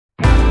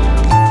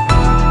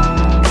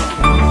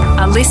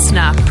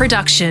listener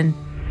production.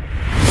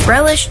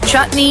 Relish,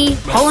 chutney,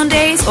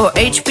 hollandaise or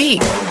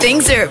HB.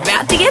 Things are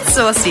about to get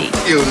saucy.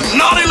 You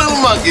naughty little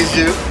monkeys,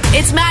 you.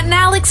 It's Matt and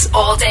Alex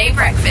All Day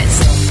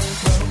Breakfast.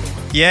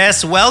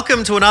 Yes,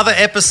 welcome to another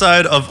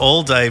episode of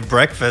All Day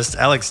Breakfast.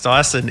 Alex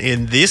Dyson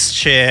in this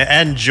chair,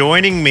 and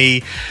joining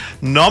me,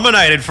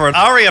 nominated for an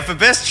ARIA for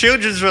Best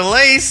Children's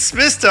Release,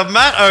 Mr.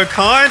 Matt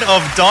O'Kine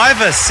of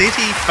Diver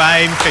City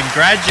fame.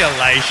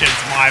 Congratulations,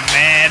 my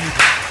man.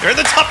 You're in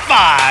the top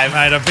 5.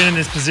 Mate, I've been in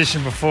this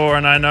position before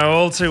and I know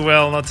all too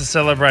well not to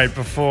celebrate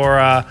before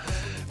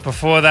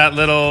that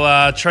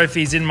little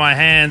trophy's in my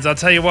hands. I'll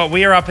tell you what,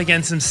 we are up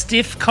against some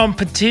stiff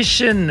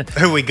competition.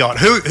 Who we got?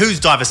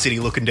 Who's Diver City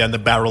looking down the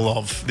barrel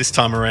of this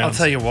time around? I'll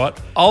tell you what.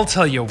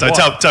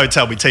 Don't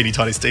tell me Teeny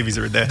Tiny Stevies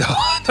are in there. No,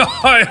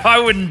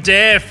 I wouldn't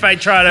dare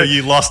try to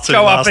you lost to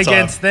go last up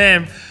against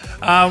them.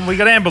 We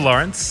got Amber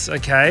Lawrence,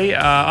 okay.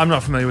 I'm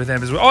not familiar with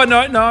Amber's work. Oh,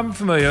 no, I'm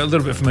a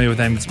little bit familiar with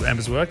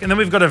Amber's work. And then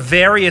we've got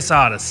various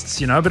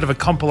artists, a bit of a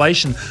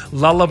compilation,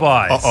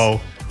 Lullabies.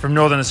 Uh-oh. From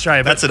Northern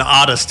Australia. That's an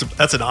artist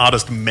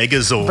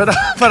megazord.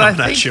 But I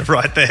think you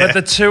right there. But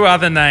the two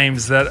other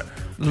names that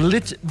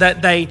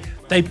they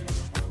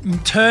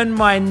turn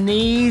my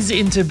knees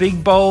into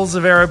big bowls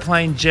of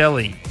aeroplane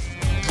jelly.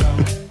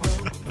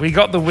 We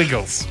got the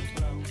Wiggles.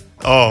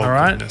 Oh, all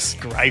right? Goodness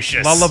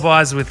gracious.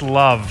 Lullabies with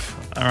Love.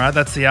 All right,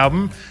 that's the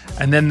album.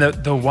 And then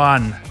the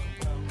one,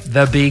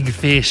 the big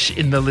fish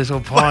in the little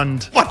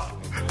pond.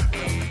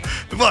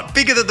 What?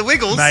 Bigger than the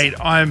Wiggles? Mate,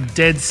 I'm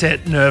dead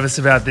set nervous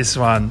about this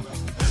one.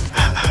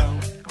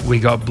 We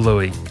got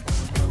Bluey.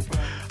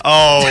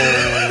 Oh.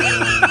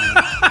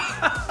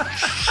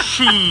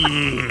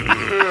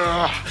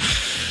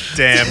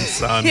 Damn,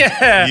 son.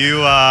 Yeah.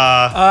 You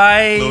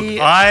are... Look,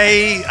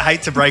 I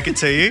hate to break it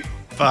to you,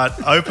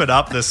 but open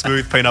up the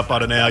smooth peanut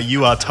butter now.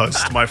 You are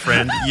toast, my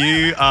friend.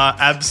 You are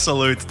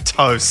absolute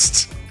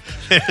toast.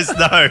 There's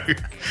no...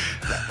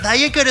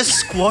 They are going to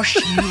squash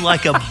you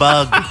like a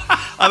bug.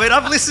 I mean,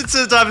 I've listened to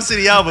the Diver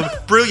City album.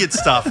 Brilliant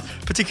stuff.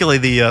 Particularly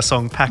the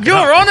song Pack It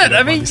Up. You're on it.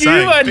 I mean, you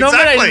are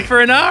nominated for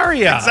an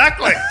ARIA.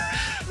 Exactly.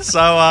 So,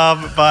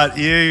 but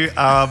you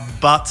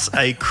butts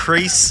a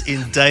crease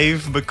in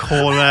Dave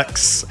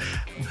McCormack's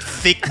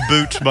thick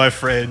boot, my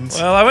friend.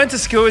 Well, I went to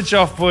school with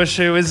Joff Bush,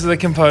 who is the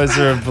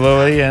composer of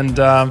Bluey, and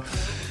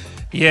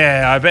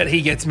I bet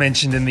he gets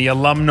mentioned in the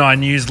alumni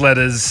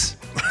newsletters.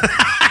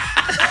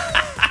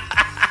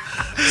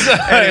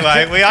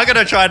 Anyway, we are going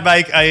to try and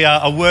make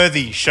a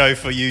worthy show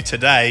for you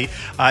today,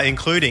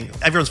 including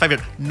everyone's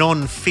favourite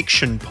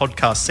non-fiction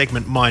podcast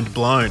segment, Mind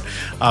Blown,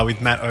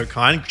 with Matt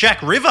O'Kine.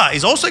 Jack River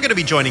is also going to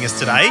be joining us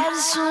today.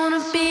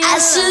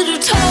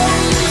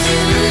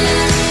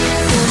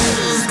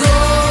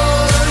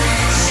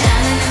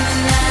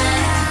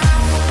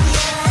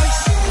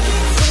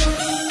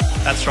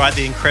 That's right,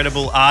 the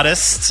incredible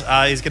artist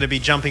is going to be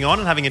jumping on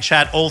and having a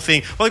chat all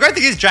thing. Well, the great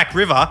thing is Jack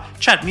River,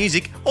 chat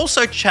music,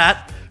 also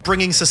chat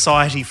bringing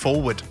society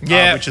forward,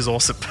 which is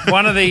awesome.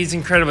 One of these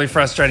incredibly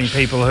frustrating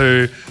people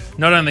who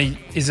not only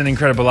is an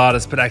incredible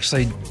artist, but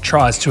actually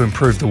tries to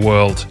improve the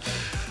world.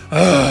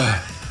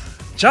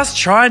 Just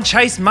try and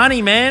chase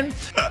money, man.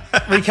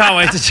 We can't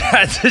wait to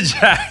chat to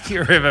Jack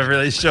River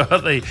really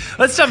shortly.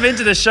 Let's jump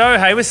into the show,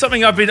 hey, with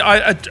something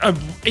an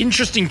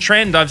interesting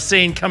trend I've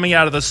seen coming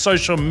out of the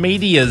social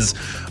medias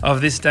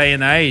of this day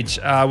and age.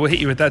 We'll hit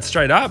you with that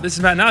straight up. This is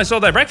Matt and Alex All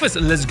Day Breakfast.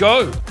 Let's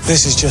go.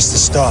 This is just the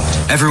start.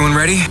 Everyone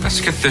ready?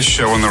 Let's get this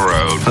show on the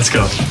road. Let's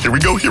go. Here we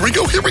go.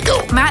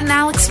 Matt and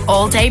Alex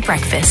All Day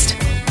Breakfast.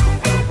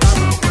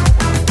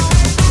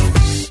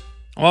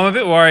 Well, I'm a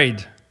bit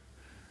worried,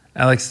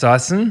 Alex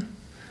Dyson.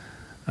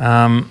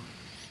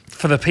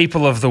 For the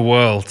people of the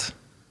world.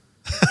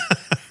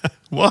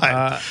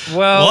 Why?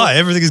 Why?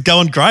 Everything is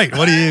going great.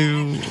 What's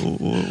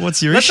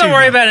your issue? Let's not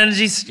worry about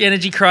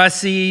energy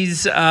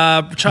crises,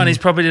 Chinese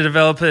property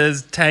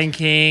developers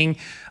tanking,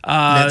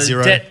 net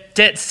zero.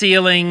 debt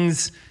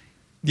ceilings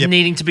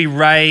needing to be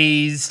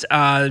raised,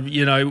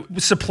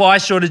 supply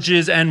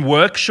shortages and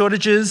work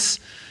shortages.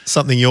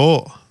 Something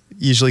you're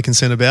usually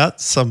concerned about,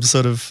 some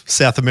sort of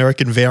South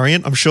American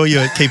variant. I'm sure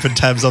you're keeping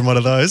tabs on one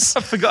of those.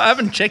 I forgot. I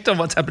haven't checked on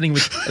what's happening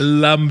with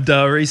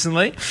Lambda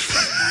recently.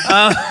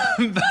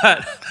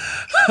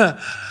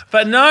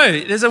 But no,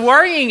 there's a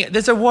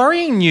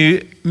worrying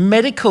new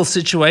medical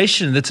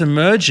situation that's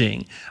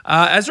emerging,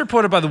 as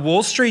reported by the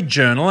Wall Street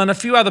Journal, and a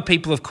few other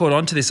people have caught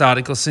on to this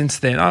article since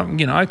then.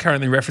 I'm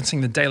currently referencing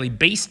the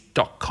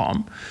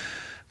dailybeast.com.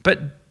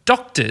 But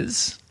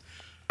doctors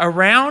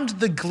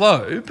around the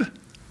globe,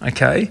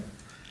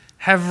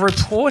 have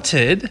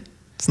reported...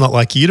 It's not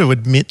like you to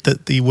admit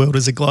that the world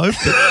is a globe,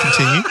 but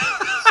continue.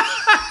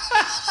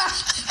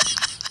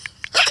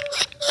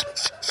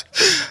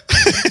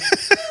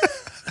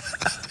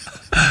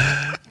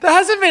 There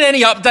hasn't been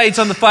any updates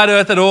on the flat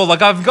Earth at all.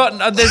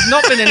 There's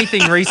not been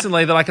anything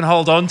recently that I can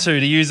hold on to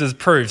use as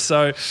proof.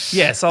 So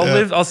yes,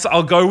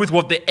 I'll go with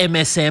what the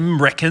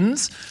MSM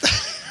reckons.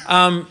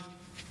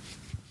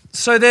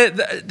 So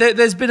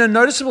there's been a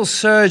noticeable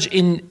surge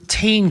in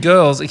teen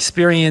girls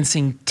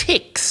experiencing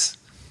tics,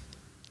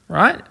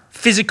 right?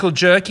 physical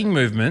jerking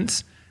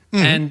movements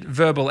and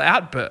verbal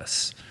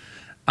outbursts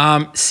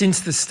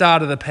since the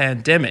start of the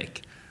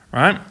pandemic,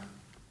 right?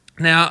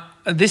 Now,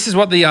 this is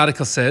what the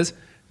article says.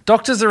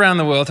 Doctors around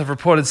the world have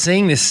reported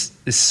seeing this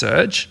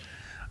surge.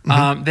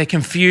 They're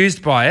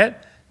confused by it.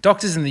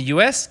 Doctors in the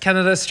US,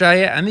 Canada,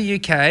 Australia, and the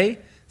UK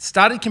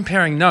started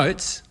comparing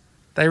notes.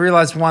 They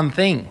realised one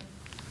thing.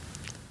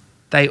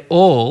 They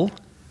all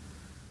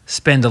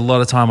spend a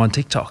lot of time on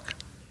TikTok.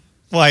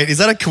 Wait, is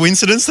that a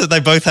coincidence that they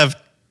both have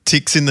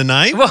ticks in the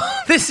name? Well,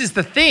 this is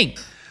the thing.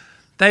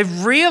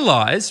 They've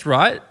realised,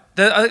 right,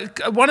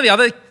 that one of the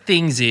other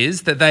things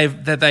is that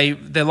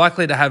they're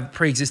likely to have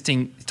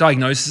pre-existing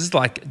diagnoses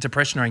like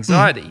depression or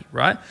anxiety,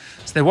 right?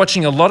 So they're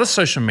watching a lot of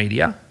social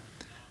media.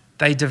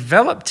 They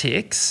develop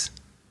tics,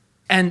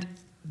 and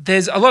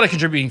there's a lot of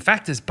contributing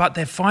factors, but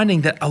they're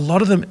finding that a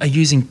lot of them are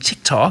using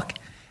TikTok,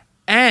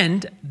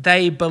 and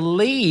they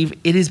believe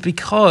it is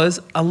because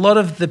a lot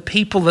of the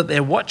people that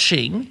they're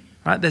watching,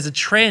 right, there's a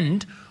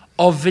trend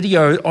of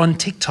video on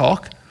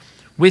TikTok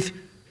with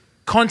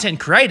content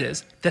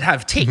creators that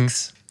have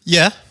tics.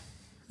 Yeah,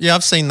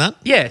 I've seen that.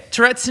 Yeah,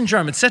 Tourette's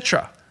syndrome,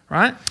 etc.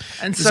 Right?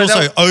 And There's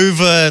also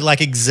over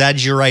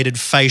exaggerated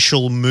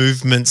facial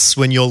movements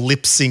when you're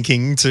lip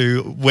syncing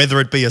to whether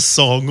it be a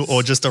song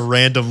or just a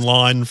random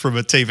line from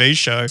a TV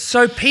show.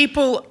 So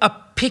people are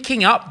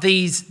picking up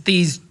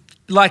these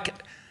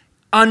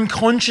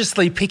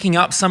unconsciously picking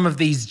up some of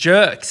these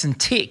jerks and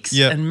tics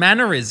and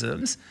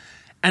mannerisms,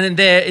 and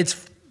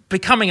it's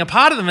becoming a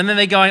part of them, and then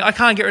they're going, I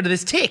can't get rid of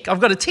this tic.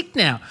 I've got a tic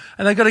now.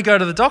 And they've got to go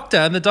to the doctor,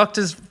 and the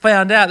doctor's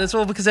found out that's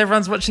all because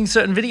everyone's watching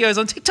certain videos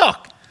on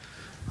TikTok.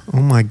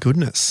 Oh my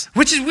goodness.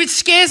 Which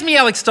scares me,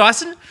 Alex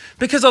Dyson,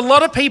 because a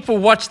lot of people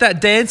watch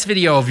that dance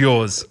video of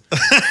yours.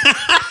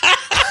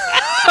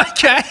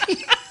 Okay.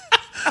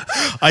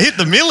 I hit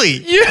the millie.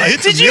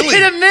 Did you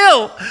hit a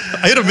mill?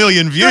 I hit 1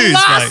 million views, The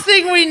last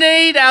thing we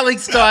need,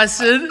 Alex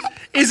Dyson,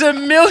 is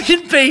 1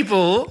 million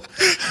people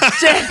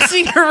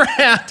dancing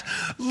around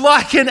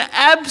like an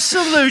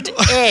absolute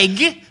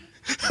egg,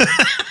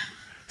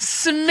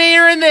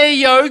 smearing their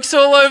yolks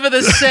all over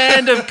the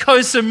sand of Koh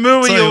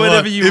Samui or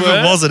whatever you were. If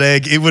it was an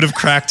egg, it would have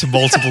cracked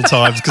multiple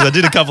times because I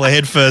did a couple of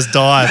headfirst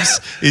dives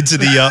into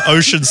the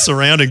ocean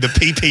surrounding the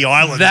PP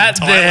Islands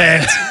in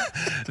Thailand.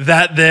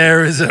 That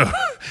there is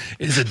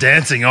a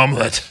dancing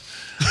omelette.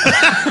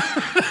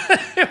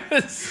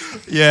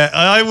 Yeah,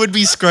 I would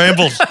be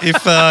scrambled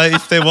if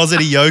there was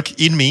any yolk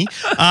in me.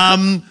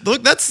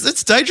 Look,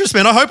 that's dangerous,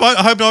 man. I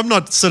hope I'm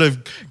not sort of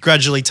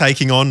gradually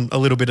taking on a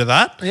little bit of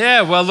that.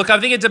 Yeah, well, look, I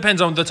think it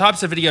depends on the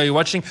types of video you're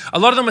watching. A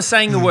lot of them are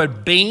saying the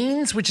word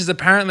beans, which is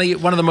apparently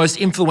one of the most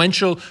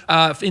influential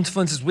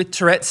influences with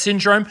Tourette's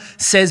syndrome.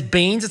 Says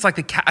beans. It's like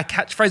a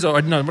catchphrase,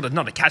 or no,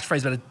 not a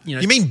catchphrase, but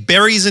You mean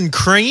berries and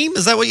cream?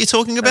 Is that what you're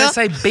talking about?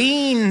 They say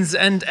beans,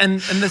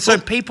 and so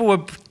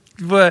people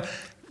were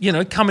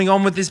coming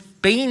on with this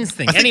beans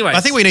thing. I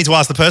think we need to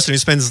ask the person who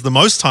spends the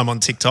most time on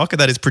TikTok, and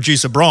that is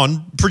Producer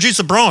Bron.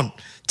 Producer Bron,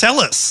 tell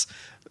us,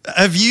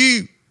 have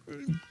you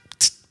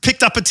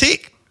picked up a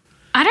tic?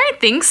 I don't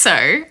think so.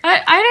 I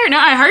don't know.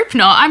 I hope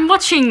not. I'm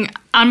watching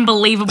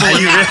unbelievable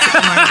amounts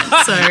at the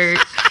moment.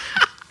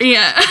 So,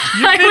 yeah.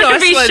 I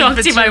wouldn't be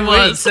shocked if I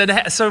was.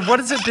 So what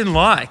has it been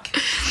like?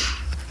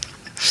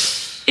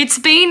 It's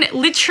been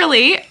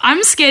literally,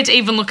 I'm scared to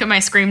even look at my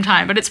screen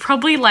time, but it's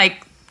probably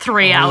like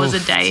 3 hours a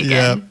day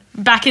again. Yeah.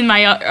 Back in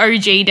my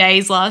OG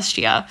days last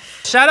year.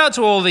 Shout out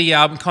to all the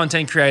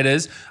content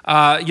creators,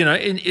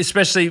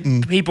 especially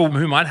people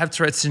who might have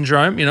Tourette's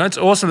syndrome. It's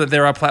awesome that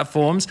there are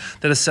platforms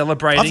that are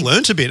celebrating. I've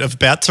learned a bit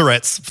about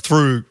Tourette's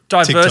through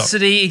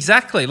diversity. TikTok.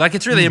 Exactly.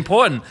 It's really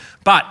important.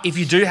 But if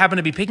you do happen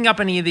to be picking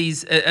up any of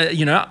these,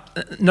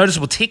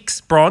 noticeable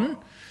tics, Bron,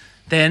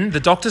 then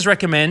the doctors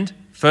recommend,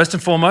 first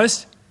and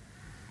foremost,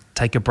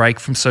 take a break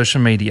from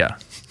social media.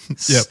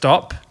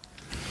 Stop.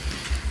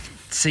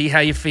 See how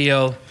you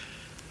feel,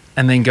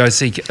 and then go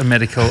seek a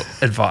medical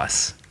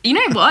advice. You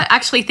know what?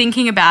 Actually,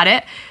 thinking about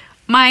it,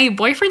 my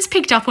boyfriend's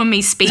picked up on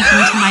me speaking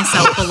to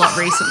myself a lot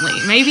recently.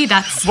 Maybe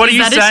that's... What are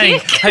you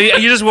saying? Are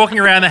you just walking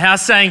around the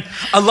house saying,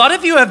 a lot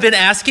of you have been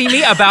asking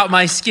me about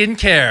my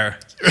skincare?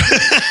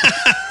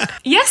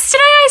 Yesterday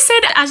I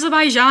said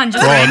Azerbaijan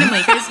just randomly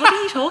because what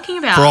are you talking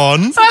about?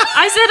 Bron.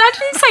 I said I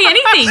didn't say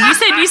anything.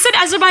 You said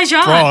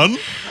Azerbaijan. Bron.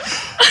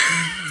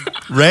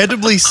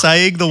 Randomly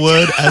saying the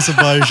word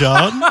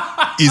Azerbaijan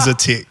is a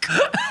tic.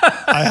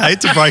 I hate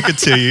to break it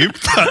to you,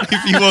 but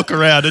if you walk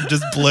around and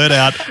just blurt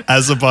out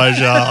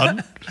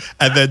Azerbaijan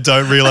and then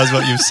don't realise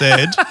what you've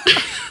said,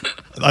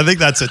 I think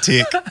that's a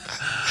tic.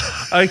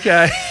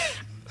 Okay.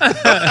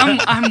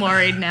 I'm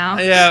worried now.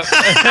 Yeah.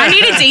 I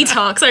need a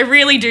detox. I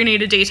really do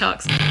need a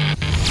detox.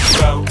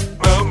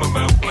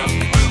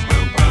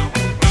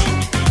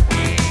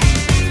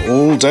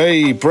 All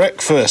day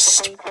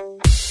breakfast.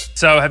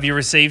 So have you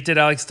received it,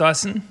 Alex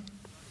Dyson?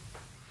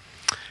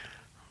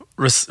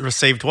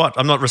 Received what?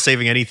 I'm not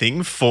receiving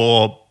anything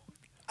for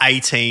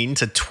 18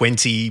 to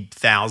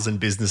 20,000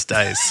 business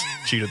days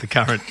due to the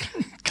current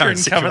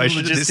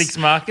situation. Logistics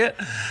market.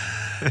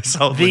 This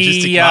whole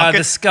logistic market.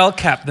 The skull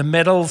cap, the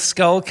metal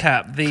skull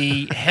cap,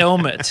 the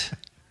helmet,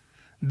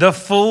 the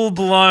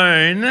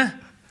full-blown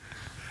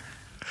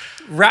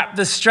wrap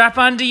the strap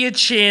under your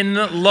chin,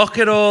 lock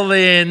it all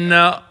in.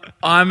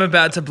 I'm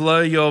about to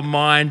blow your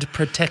mind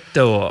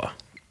protector.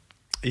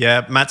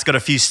 Yeah, Matt's got a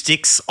few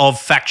sticks of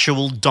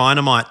factual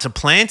dynamite to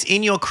plant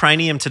in your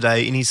cranium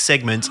today in his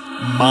segment,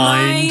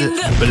 Mind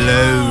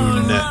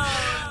Blown.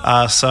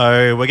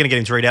 So we're going to get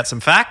him to read out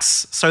some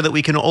facts so that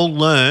we can all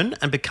learn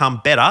and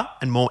become better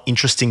and more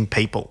interesting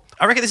people.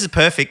 I reckon this is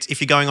perfect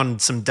if you're going on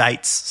some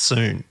dates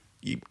soon.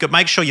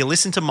 Make sure you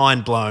listen to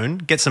Mind Blown,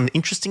 get some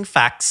interesting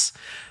facts,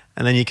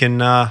 and then you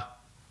can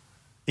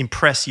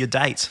impress your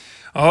date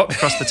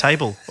across the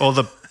table or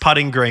the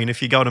putting green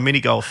if you go to mini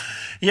golf.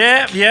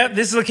 Yeah.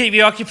 This will keep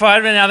you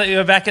occupied now that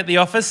you're back at the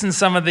office in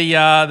some of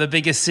the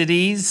bigger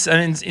cities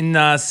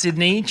in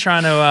Sydney,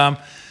 trying to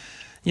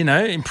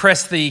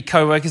impress the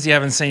co-workers you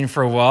haven't seen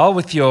for a while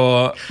with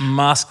your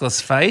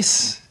maskless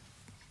face.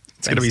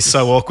 It's going to be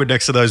so awkward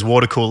next to those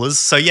water coolers.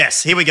 So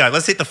yes, here we go.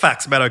 Let's hit the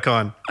facts, Matt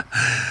O'Kine.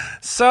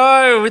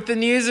 So, with the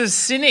news of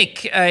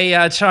Cynic,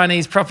 a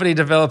Chinese property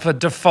developer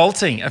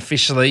defaulting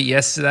officially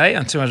yesterday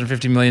on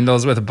 $250 million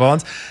worth of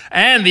bonds,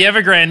 and the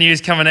Evergrande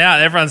news coming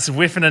out, everyone's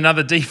whiffing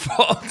another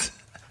default.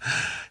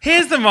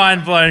 Here's the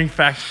mind-blowing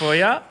fact for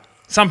you.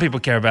 Some people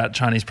care about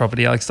Chinese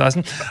property, Alex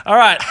Dyson. All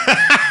right.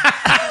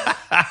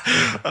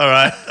 All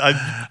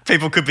right.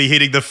 People could be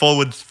hitting the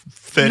forward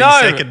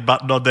 30-second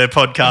button on their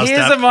podcast Here's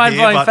app. A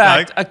mind-blowing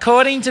fact. No.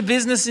 According to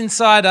Business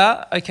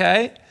Insider,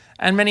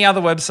 and many other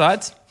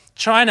websites,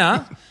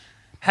 China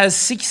has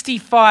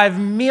 65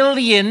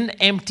 million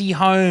empty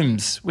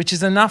homes, which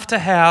is enough to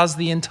house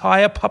the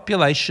entire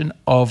population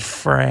of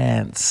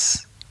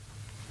France.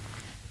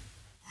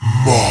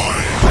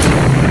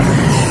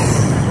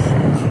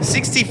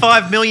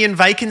 65 million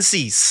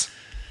vacancies.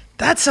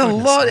 That's a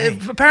lot.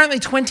 Apparently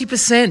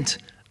 20%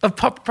 of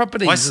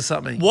properties or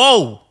something.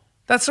 Whoa.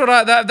 That's what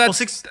I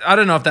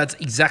don't know if that's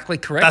exactly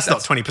correct. That's not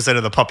 20%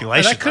 of the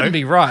population. That couldn't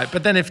be right.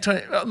 But then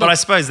but I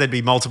suppose there'd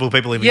be multiple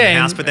people living in the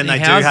house. But then they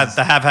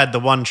have had the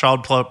one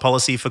child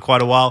policy for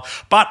quite a while.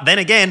 But then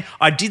again,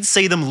 I did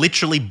see them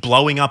literally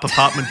blowing up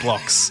apartment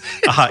blocks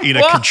in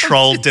a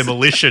controlled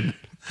demolition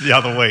the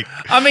other week.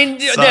 I mean,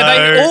 so,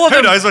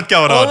 who knows what's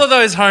going on? All of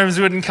those homes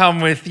wouldn't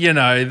come with,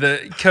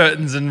 the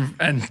curtains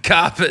and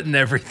carpet and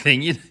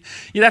everything. You'd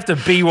have to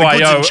BYO. The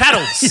goods and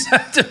chattels. You'd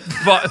have to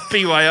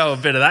BYO a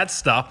bit of that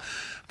stuff.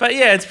 But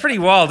yeah, it's pretty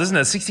wild, isn't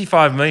it?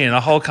 65 million, a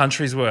whole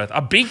country's worth,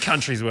 a big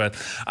country's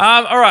worth.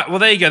 All right, well,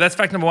 there you go. That's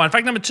fact number one.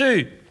 Fact number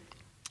two,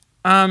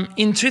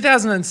 in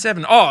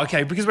 2007,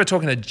 because we're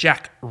talking to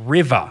Jack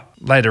River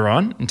later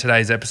on in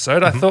today's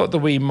episode, I thought that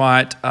we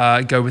might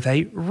go with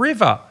a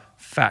river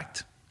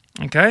fact,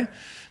 okay?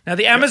 Now,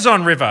 the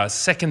Amazon River,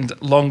 second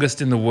longest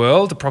in the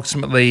world,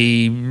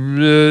 approximately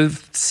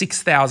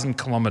 6,000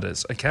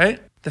 kilometres, okay?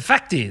 The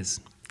fact is,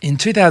 in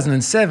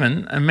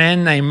 2007, a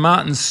man named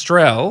Martin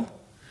Strel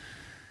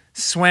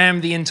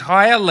swam the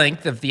entire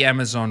length of the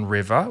Amazon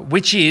River,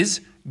 which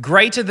is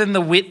greater than the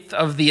width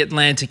of the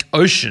Atlantic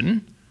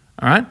Ocean,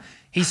 all right?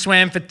 He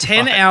swam for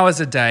 10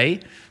 hours a day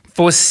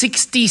for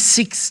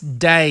 66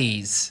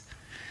 days.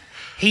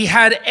 He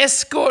had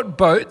escort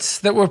boats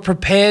that were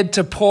prepared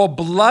to pour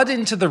blood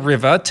into the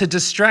river to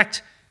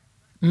distract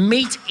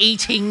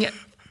meat-eating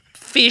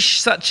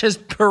fish such as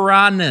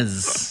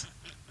piranhas.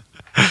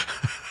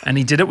 And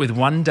he did it with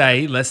 1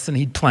 day less than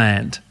he'd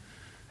planned.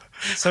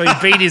 So he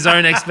beat his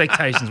own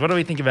expectations. What do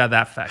we think about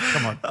that fact?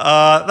 Come on.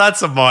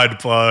 That's a mind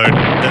blown.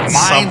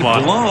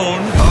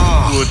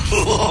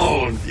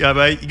 Blown. Yeah,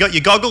 mate. You got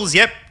your goggles?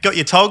 Yep. Got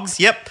your togs?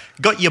 Yep.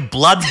 Got your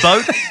blood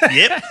boat?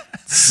 Yep.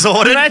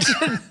 Sorted.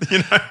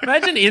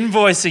 Imagine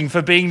invoicing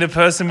for being the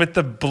person with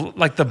the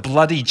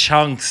bloody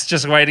chunks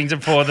just waiting to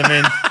pour them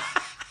in.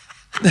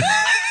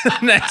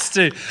 Next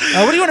to,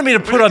 what do you want me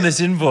to put on this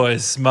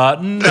invoice,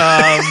 Martin?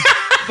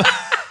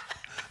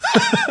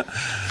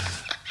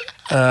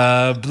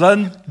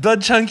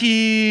 Blood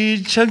chunky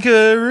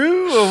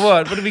chunkaroo or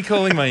what? What are we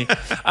calling me?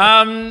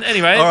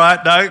 Anyway. All right,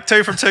 no,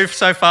 2 from 2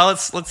 so far.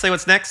 Let's see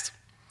what's next.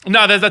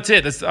 No, that's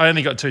it. I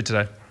only got 2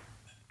 today.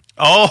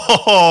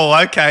 Oh,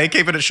 okay.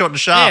 Keeping it short and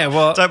sharp. Yeah,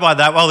 well, don't mind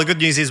that. Well, the good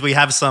news is we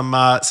have some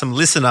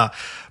listener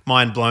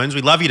mind blowns.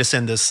 We'd love you to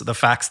send us the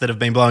facts that have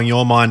been blowing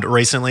your mind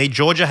recently.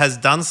 Georgia has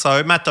done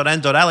so.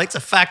 Matt.and.alex, a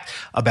fact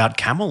about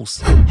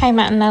camels. Hey,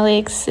 Matt and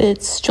Alex.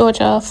 It's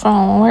Georgia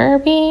from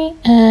Werribee,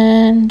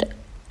 and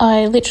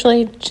I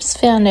literally just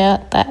found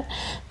out that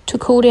to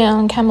cool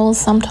down, camels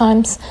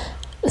sometimes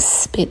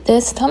spit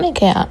their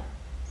stomach out,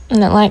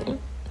 and it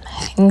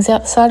hangs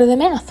out the side of their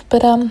mouth.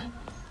 But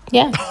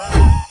yeah.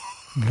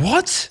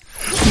 What?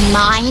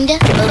 Mind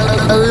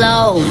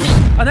blown.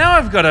 Now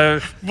I've got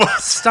a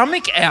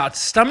stomach out,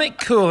 stomach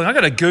cooling. I've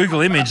got a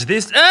Google image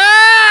this.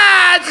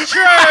 It's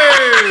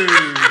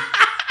true.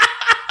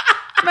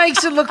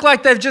 Makes it look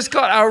like they've just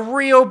got a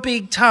real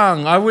big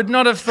tongue. I would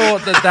not have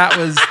thought that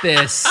was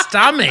their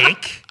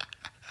stomach.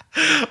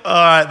 All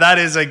right, that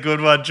is a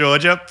good one,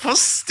 Georgia.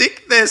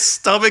 Stick their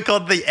stomach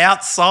on the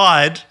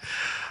outside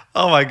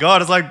Oh my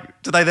God! It's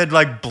like, do they then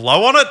like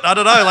blow on it? I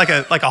don't know,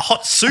 like a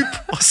hot soup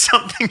or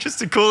something just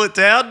to cool it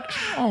down.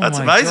 That's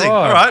my amazing.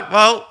 God. All right,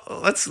 well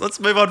let's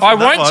move on. From I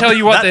that won't one. tell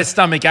you what their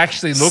stomach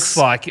actually looks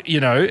like. You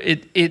know,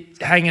 it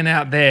hanging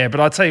out there. But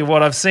I'll tell you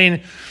what, I've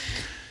seen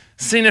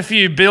a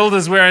few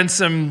builders wearing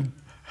some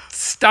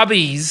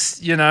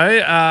stubbies. You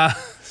know,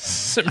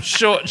 some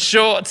short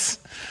shorts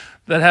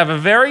that have a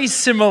very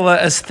similar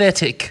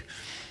aesthetic.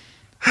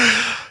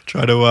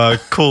 Try to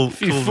cool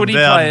footy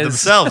them down players.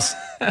 themselves.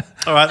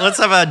 All right, let's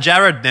have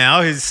Jared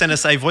now, who's sent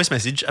us a voice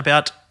message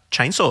about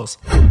chainsaws.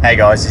 Hey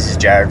guys, this is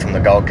Jared from the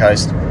Gold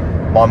Coast.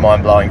 My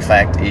mind-blowing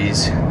fact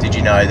is, did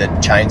you know that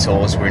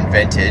chainsaws were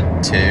invented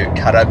to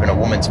cut open a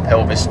woman's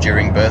pelvis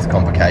during birth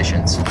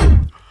complications?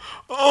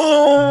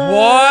 Oh,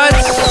 what?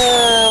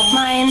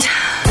 Mind.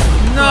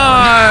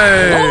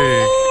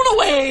 No. All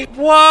away.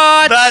 What?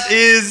 that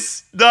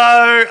is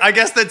no. I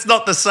guess that's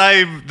not the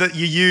same that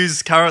you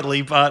use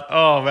currently, but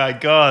oh my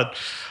God,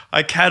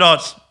 I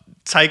cannot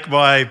take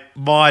my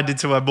mind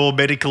into a more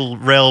medical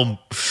realm.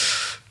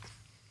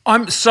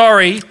 I'm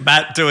sorry.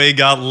 Matt doing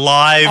a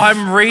live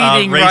I'm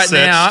reading right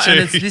research now,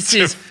 and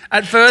to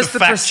at first the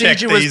fact-check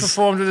procedure was these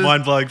performed with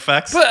mind-blowing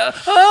facts. But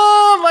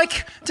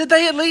did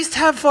they at least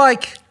have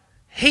like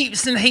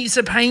heaps and heaps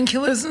of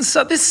painkillers and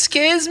stuff? This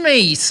scares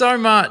me so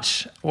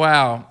much.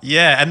 Wow.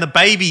 Yeah, and the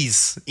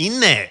babies in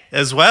there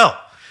as well.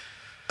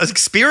 I was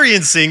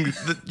experiencing,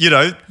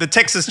 the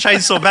Texas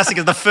Chainsaw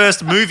Massacre, the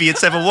first movie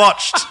it's ever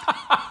watched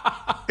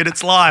in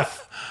its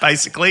life,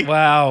 basically.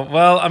 Wow.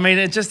 Well, I mean,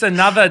 it's just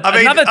another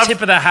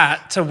tip of the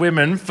hat to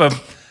women for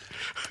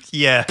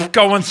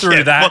going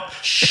through that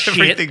shit.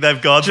 Everything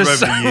they've gone through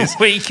over the years.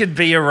 We could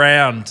be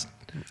around.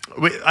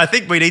 I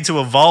think we need to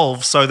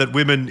evolve so that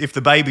women, if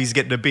the baby's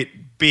getting a bit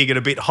big and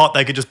a bit hot,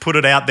 they could just put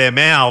it out their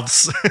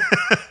mouths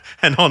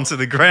and onto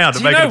the ground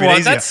and make it a bit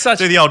easier.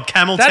 Do the old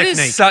camel technique.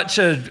 That is such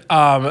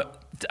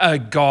a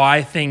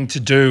guy thing to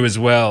do as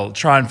well.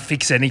 Try and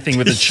fix anything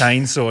with a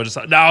chainsaw. Just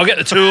like, no, I'll get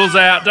the tools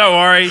out. Don't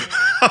worry.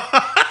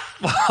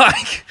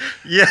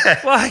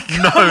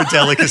 No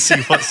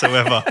delicacy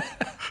whatsoever.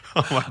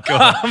 Oh my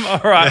God.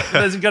 All right,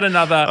 there's got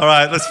another. All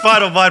right, let's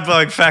final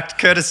mind-blowing fact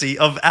courtesy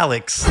of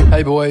Alex.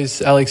 Hey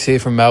boys, Alex here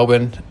from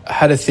Melbourne. I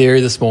had a theory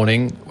this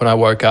morning when I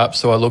woke up,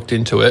 so I looked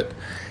into it.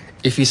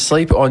 If you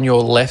sleep on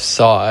your left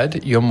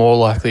side, you're more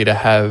likely to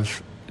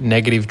have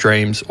negative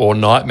dreams or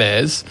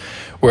nightmares,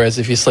 whereas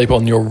if you sleep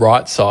on your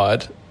right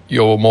side,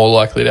 you're more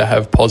likely to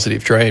have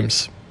positive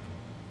dreams.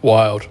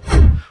 Wild.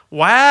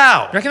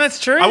 Wow. You reckon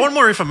that's true? I want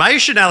more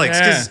information, Alex.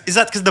 Yeah. Is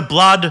that because the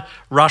blood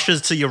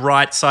rushes to your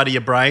right side of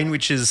your brain,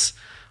 which is,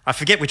 I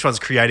forget which one's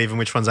creative and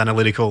which one's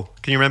analytical.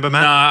 Can you remember,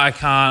 Matt? No, I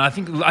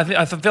can't.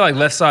 I feel like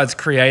left side's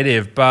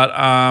creative,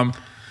 but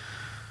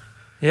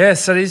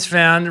studies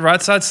found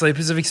right side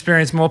sleepers have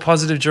experienced more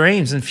positive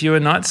dreams and fewer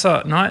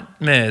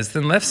nightmares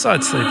than left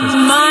side sleepers.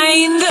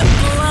 Mind blown.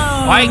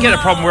 I get a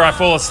problem where I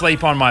fall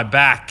asleep on my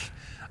back,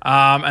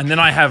 and then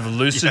I have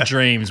lucid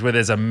dreams where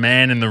there's a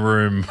man in the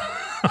room.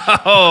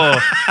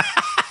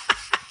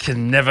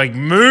 Can never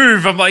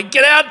move. I'm like,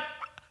 get out!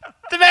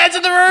 The man's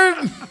in the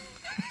room.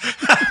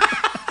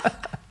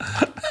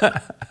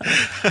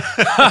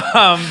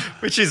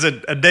 Which is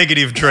a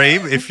negative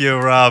dream if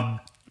you're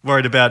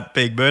worried about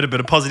being murdered, but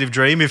a positive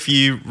dream if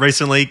you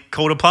recently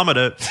called a plumber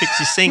to fix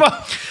your sink.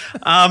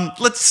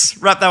 Let's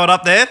wrap that one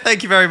up there.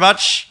 Thank you very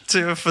much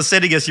for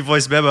sending us your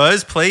voice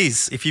memos.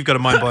 Please, if you've got a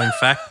mind-blowing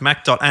fact,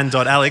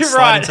 mac.and.alex,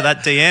 slide into that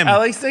DM.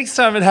 Alex, next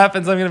time it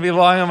happens, I'm going to be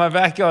lying on my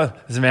back going,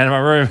 there's a man in my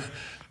room.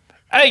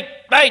 Hey,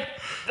 mate,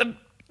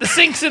 the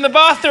sink's in the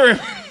bathroom.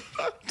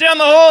 Down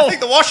the hall. I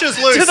think the washer's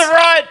loose. To the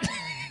right.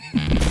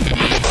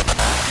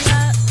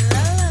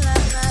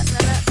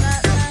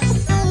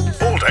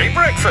 All day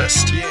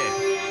breakfast.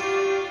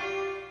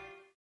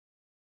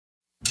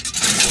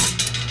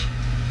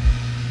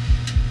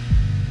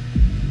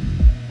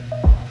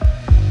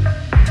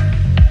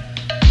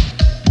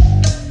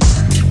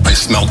 I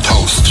smell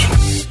toast.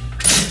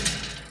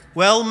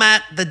 Well,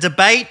 Matt, the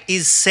debate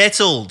is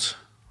settled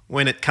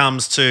when it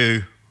comes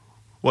to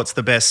what's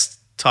the best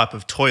type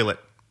of toilet,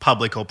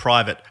 public or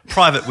private.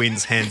 Private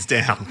wins hands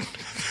down.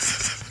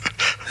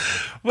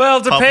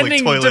 Well,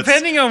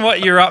 depending on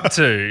what you're up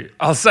to,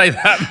 I'll say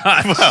that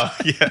much. Well,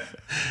 yeah.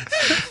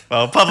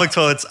 Well, public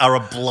toilets are a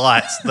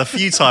blight. The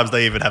few times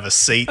they even have a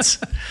seat,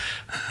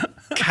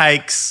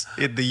 cakes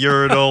in the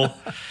urinal,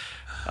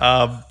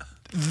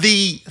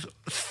 the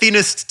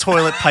thinnest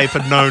toilet paper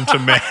known to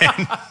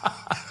man.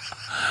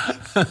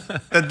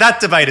 That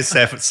debate is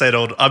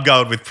settled. I'm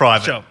going with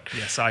private. Sure.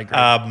 Yes, I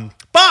agree.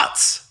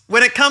 But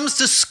when it comes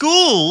to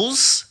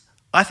schools,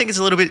 I think it's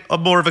a little bit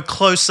more of a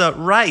closer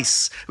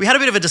race. We had a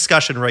bit of a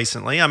discussion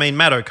recently. I mean,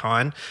 Matt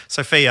O'Kine,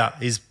 Sophia,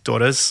 his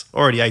daughter's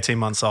already 18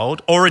 months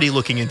old, already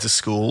looking into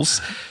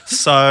schools.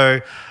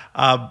 So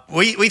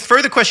we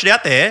threw the question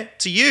out there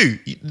to you,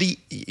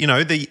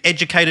 the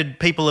educated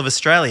people of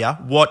Australia.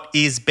 What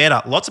is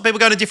better? Lots of people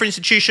go to different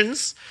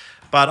institutions,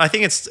 but I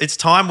think it's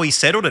time we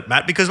settled it,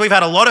 Matt, because we've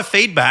had a lot of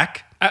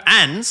feedback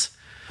and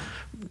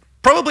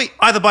probably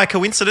either by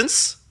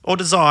coincidence or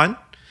design,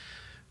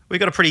 we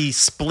got a pretty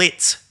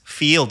split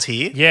field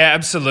here. Yeah,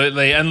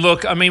 absolutely. And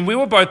look, I mean, we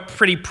were both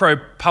pretty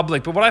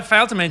pro-public, but what I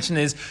failed to mention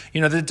is,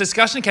 the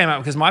discussion came up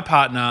because my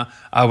partner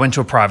went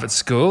to a private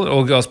school,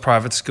 all-girls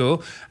private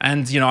school,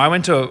 and, I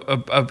went to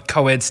a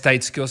co-ed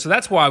state school, so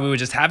that's why we were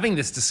just having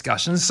this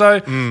discussion.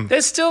 So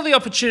there's still the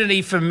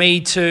opportunity for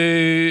me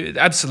to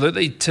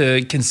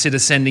consider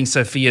sending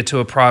Sophia to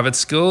a private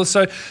school.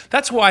 So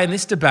that's why in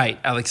this debate,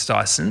 Alex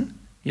Dyson,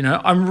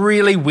 I'm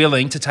really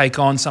willing to take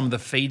on some of the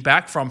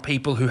feedback from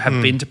people who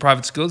have been to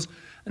private schools.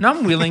 And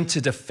I'm willing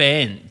to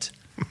defend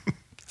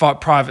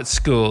private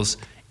schools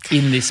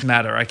in this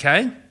matter,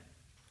 okay?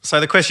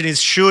 So the question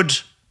is, should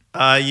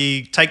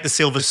you take the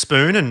silver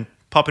spoon and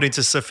pop it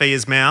into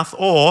Sophia's mouth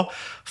or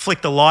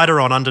flick the lighter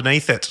on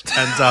underneath it?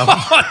 And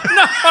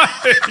Oh,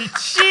 no!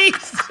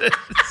 Jesus!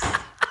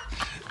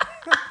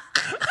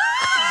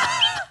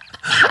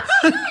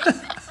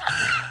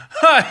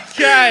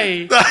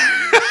 Okay.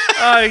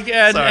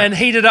 And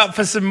heat it up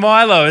for some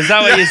Milo. Is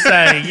that what you're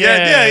saying?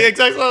 Yeah,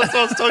 exactly. That's what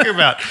I was talking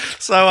about.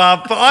 So,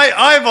 but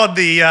I'm on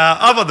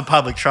the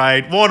public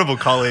trade, Warrnambool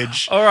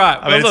College. All right.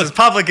 I mean, it's as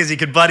public as you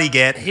could bloody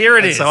get. Here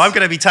it is. So I'm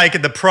going to be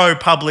taking the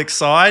pro-public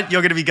side.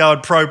 You're going to be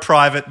going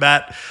pro-private,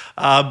 Matt.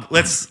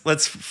 Let's do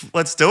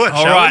it.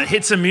 All right,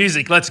 hit some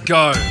music. Let's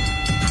go.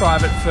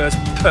 Private first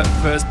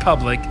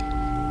public.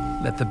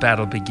 Let the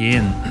battle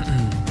begin.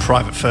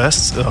 Private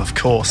first, of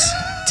course.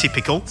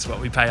 Typical. That's what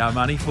we pay our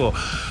money for.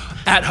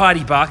 At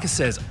Heidi Barker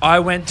says, I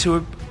went to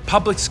a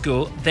public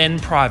school, then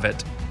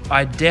private.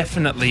 I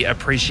definitely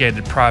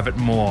appreciated private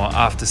more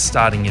after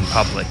starting in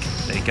public.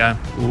 There you go.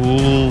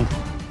 Ooh.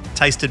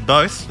 Tasted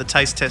both, the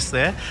taste test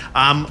there.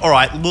 All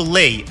right, well,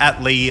 Lee,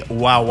 at Lee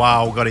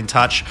Wow got in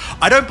touch.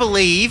 I don't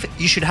believe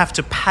you should have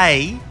to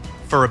pay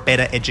for a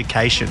better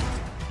education.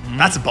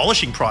 That's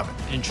abolishing private.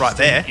 Right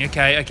there.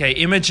 Okay.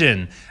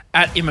 Imogen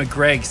at Emma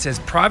Gregg says,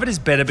 private is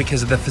better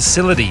because of the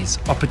facilities,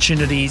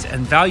 opportunities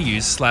and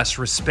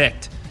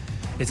values/respect.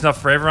 It's not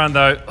for everyone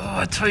though. Oh,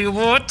 I tell you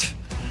what.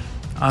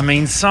 I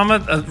mean, some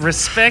of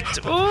respect.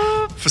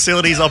 Oh.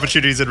 Facilities,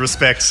 opportunities and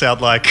respect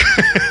sound like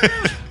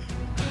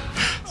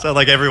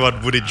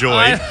everyone would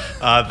enjoy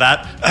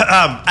that.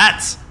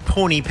 At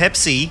Pawny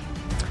Pepsi,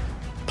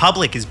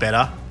 public is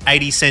better.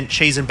 80-cent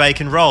cheese and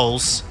bacon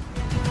rolls.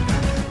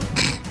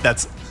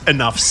 That's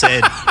enough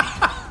said.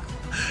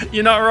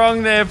 You're not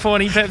wrong there,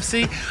 Pawny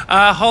Pepsi.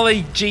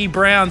 Holly G.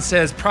 Brown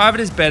says,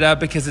 private is better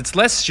because it's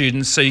less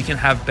students so you can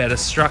have better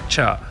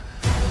structure.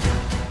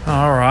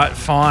 All right,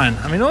 fine.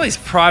 I mean, all these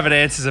private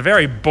answers are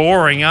very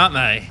boring, aren't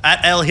they?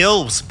 At L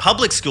Hills,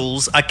 public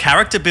schools are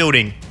character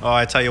building. Oh,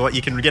 I tell you what,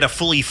 you can get a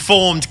fully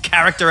formed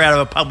character out of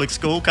a public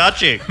school,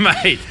 can't you?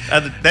 Mate.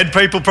 And then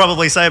people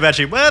probably say about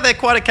you, well, they're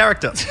quite a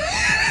character.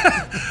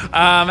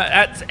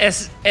 At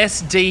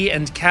SD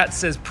and Kat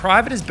says,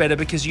 private is better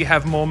because you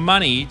have more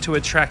money to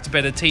attract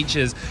better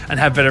teachers and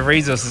have better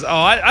resources. Oh,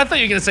 I thought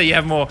you were going to say you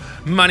have more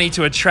money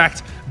to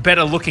attract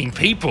better looking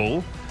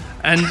people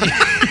and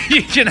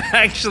you can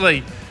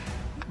actually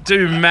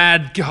do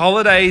mad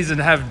holidays and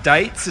have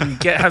dates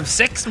and have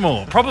sex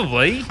more,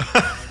 probably.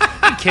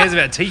 Who cares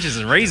about teachers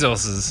and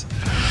resources?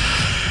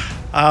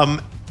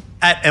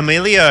 At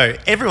Emilio,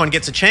 everyone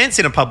gets a chance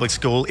in a public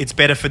school. It's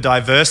better for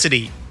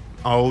diversity.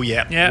 Oh,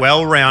 yeah.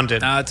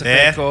 Well-rounded. No, it's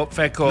a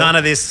fair call. None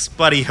of this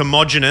bloody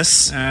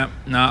homogenous.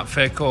 No,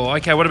 fair call.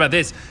 Okay, what about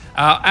this?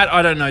 At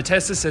I Don't Know,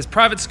 Tessa says,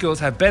 private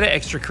schools have better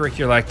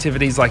extracurricular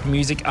activities like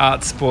music,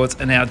 art, sports,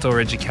 and outdoor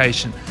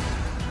education.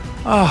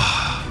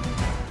 Oh...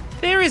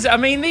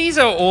 these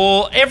are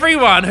all...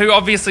 Everyone who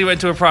obviously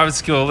went to a private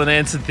school and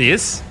answered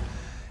this,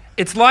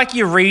 it's like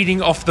you're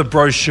reading off the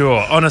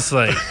brochure,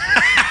 honestly.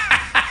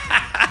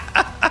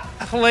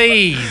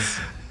 Please.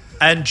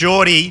 And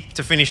Geordie,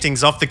 to finish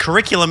things off, the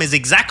curriculum is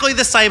exactly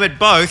the same at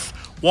both.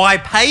 Why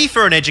pay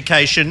for an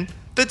education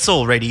that's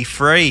already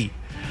free?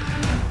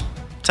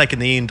 Taking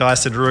the Ian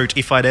Dyson route,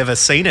 if I'd ever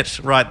seen it,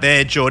 right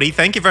there, Geordie.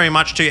 Thank you very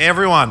much to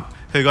everyone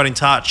who got in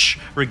touch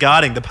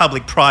regarding the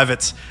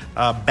public-private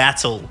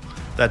battle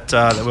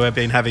that we've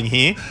been having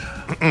here.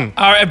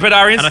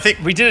 I think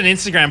we did an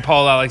Instagram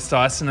poll, Alex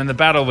Dyson, and the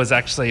battle was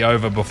actually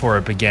over before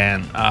it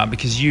began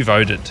because you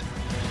voted,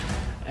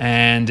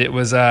 and it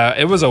was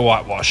a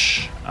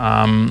whitewash.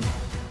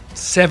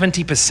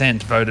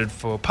 70% voted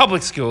for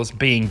public schools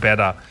being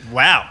better.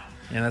 Wow.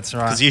 Yeah, that's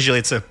right. Because usually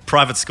it's a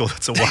private school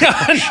that's a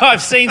whitewash. No,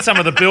 I've seen some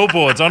of the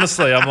billboards.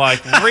 Honestly, I'm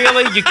like,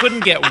 really? You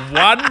couldn't get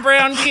one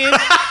brown kid?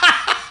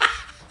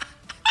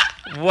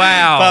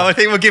 Wow. But I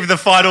think we'll give the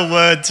final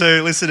word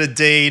to listener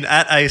Dean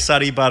at A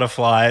Sunny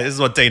Butterfly. This is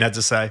what Dean had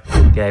to say.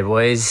 Okay,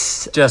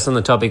 boys. Just on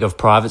the topic of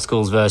private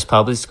schools versus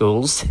public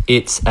schools,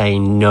 it's a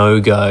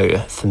no-go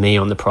for me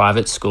on the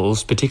private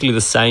schools, particularly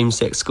the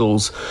same-sex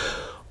schools.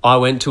 I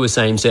went to a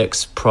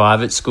same-sex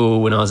private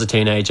school when I was a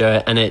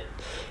teenager, and it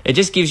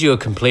just gives you a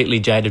completely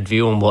jaded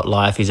view on what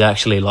life is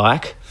actually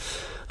like.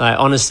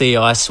 Honestly,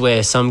 I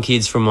swear some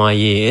kids from my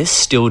year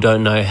still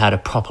don't know how to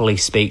properly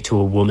speak to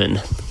a woman,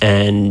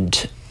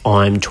 and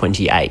I'm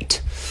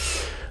 28.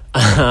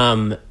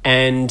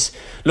 And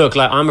look,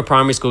 like I'm a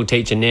primary school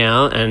teacher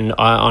now, and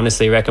I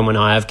honestly reckon when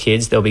I have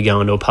kids, they'll be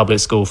going to a public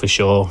school for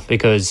sure,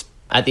 because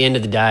at the end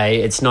of the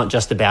day, it's not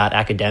just about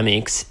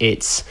academics,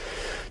 it's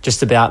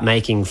just about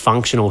making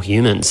functional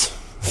humans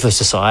for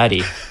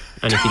society.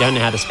 And if you don't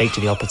know how to speak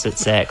to the opposite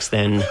sex,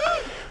 then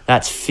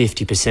that's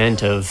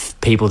 50% of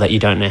people that you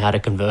don't know how to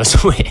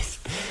converse with.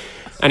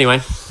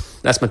 Anyway,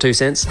 that's my 2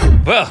 cents.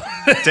 Well,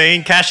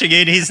 Dean cashing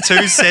in his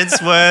 2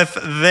 cents worth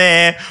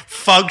there.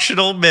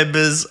 Functional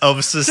members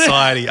of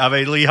society. I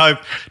mean, we hope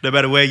no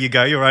matter where you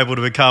go, you're able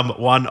to become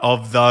one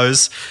of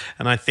those.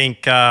 And I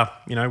think,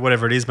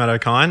 whatever it is, Matt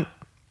O'Kine,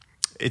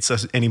 it's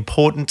an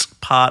important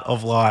part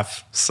of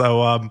life.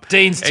 So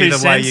Dean's 2 either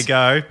cents, way you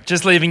go.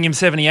 just leaving him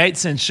 78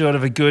 cents short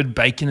of a good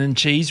bacon and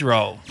cheese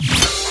roll.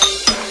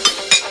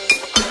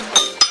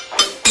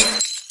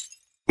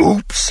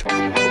 Oops.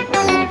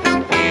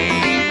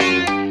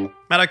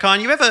 Matt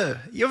O'Kine, you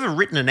ever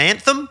written an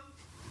anthem?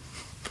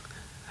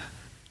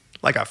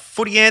 Like a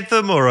footy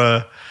anthem or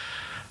a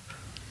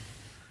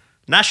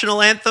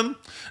national anthem?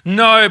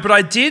 No, but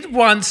I did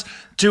once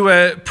do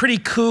a pretty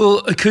cool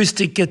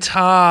acoustic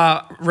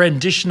guitar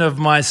rendition of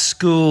my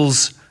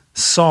school's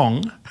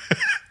song.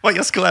 What,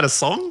 your school had a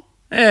song?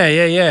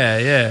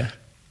 Yeah.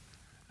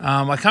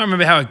 I can't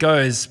remember how it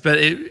goes, but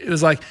it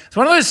was like, it's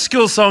one of those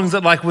school songs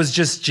that like was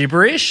just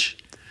gibberish.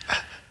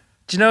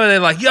 Do you know where they're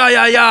like,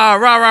 yeah,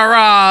 rah, rah,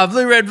 rah,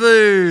 blue, red,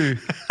 blue,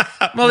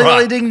 molly,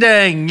 molly, ding,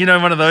 dang,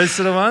 one of those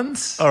sort of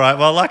ones? All right,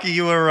 well, lucky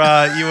you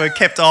were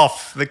kept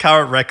off the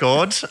current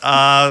record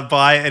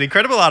by an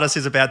incredible artist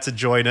who's about to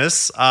join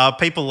us.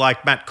 People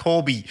like Matt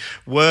Corby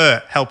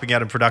were helping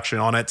out in production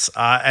on it,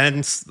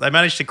 and they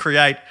managed to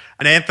create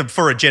an anthem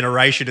for a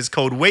generation. It's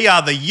called We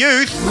Are the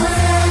Youth. We're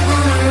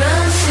gonna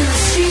run to the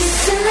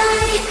streets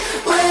tonight.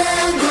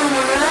 We're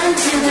gonna run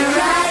to the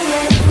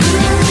riot.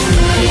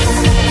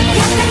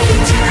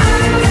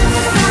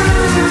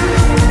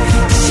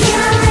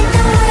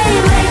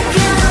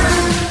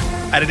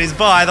 And it is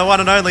by the one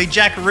and only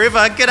Jack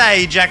River.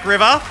 G'day, Jack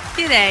River.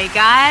 G'day,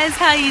 guys.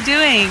 How you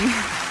doing?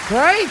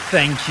 Great,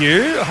 thank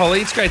you,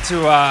 Holly. It's great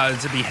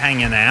to be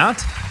hanging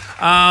out.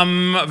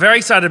 Very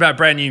excited about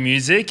brand new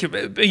music.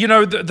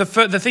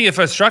 The thing that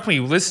first struck me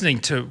listening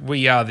to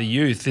We Are the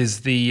Youth is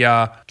the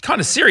kind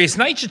of serious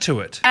nature to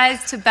it.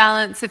 As to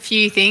balance a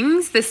few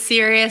things, the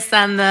serious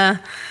and the,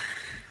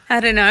 I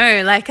don't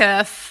know, like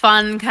a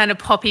fun kind of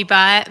poppy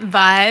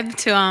vibe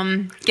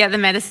to get the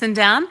medicine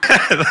down.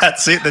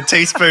 That's it. The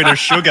teaspoon of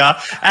sugar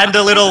and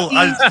a little.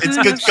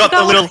 Got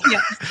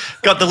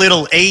the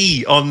little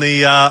E on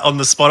the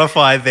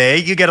Spotify there.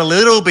 You get a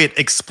little bit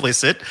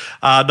explicit,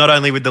 not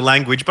only with the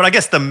language, but I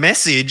guess the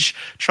message.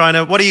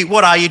 What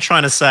are you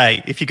trying to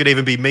say? If you could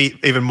even be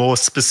even more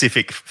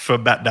specific for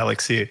Matt and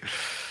Alex here.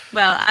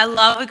 Well, I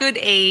love a good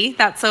E.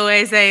 That's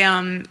always a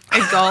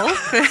goal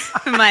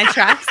for my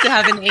tracks, to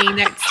have an E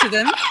next to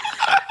them,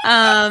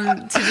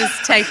 to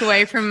just take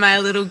away from my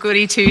little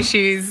goody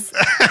two-shoes.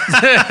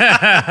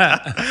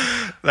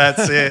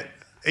 That's it.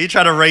 Are you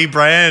trying to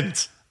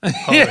rebrand?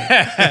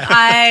 Yeah.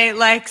 I,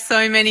 like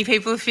so many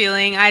people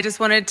feeling, I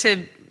just wanted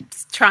to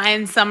try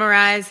and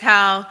summarise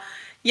how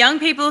young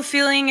people are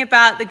feeling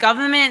about the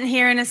government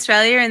here in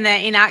Australia and their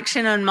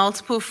inaction on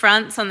multiple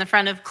fronts, on the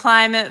front of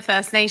climate,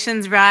 First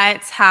Nations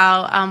rights,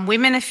 how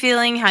women are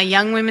feeling, how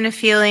young women are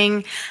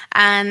feeling,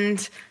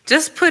 and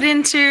just put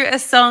into a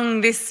song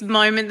this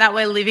moment that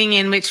we're living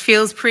in, which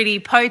feels pretty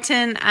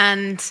potent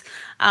and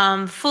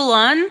full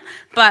on,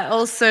 but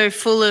also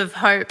full of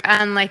hope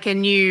and like a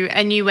new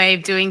way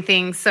of doing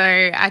things. So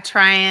I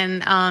try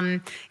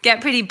and get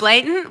pretty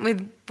blatant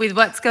with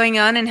what's going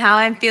on and how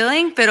I'm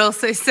feeling, but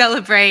also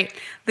celebrate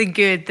the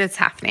good that's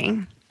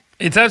happening.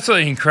 It's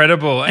absolutely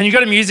incredible. And you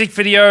got a music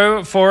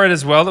video for it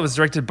as well that was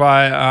directed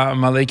by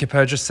Malika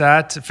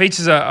Perdrasat. It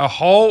features a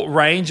whole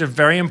range of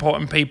very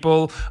important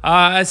people.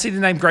 I see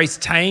the name Grace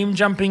Tame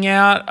jumping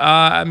out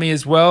at me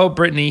as well,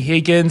 Brittany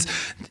Higgins.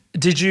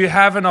 Did you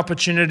have an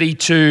opportunity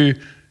to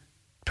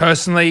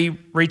personally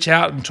reach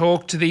out and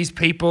talk to these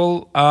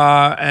people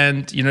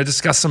and,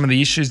 discuss some of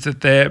the issues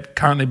that they're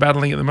currently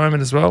battling at the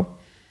moment as well?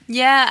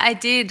 Yeah, I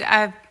did.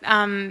 I've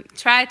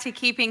tried to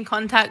keep in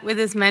contact with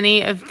as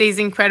many of these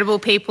incredible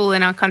people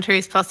in our country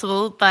as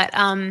possible, but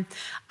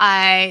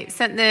I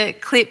sent the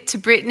clip to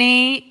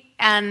Brittany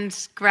and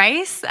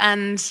Grace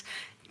and,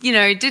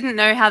 didn't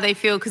know how they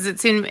feel, because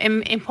it's an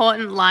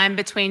important line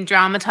between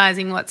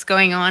dramatising what's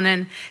going on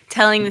and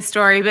telling the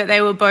story, but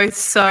they were both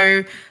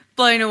so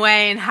blown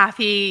away and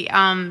happy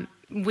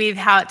with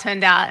how it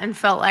turned out and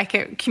felt like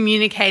it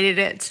communicated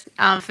it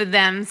for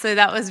them. So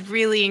that was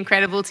really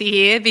incredible to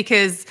hear,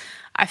 because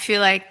I feel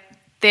like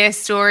their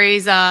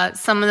stories are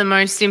some of the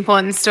most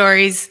important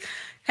stories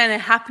kind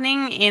of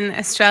happening in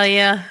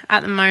Australia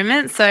at the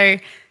moment. So,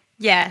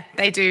 yeah,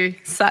 they do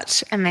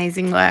such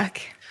amazing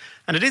work.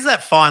 And it is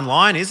that fine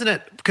line, isn't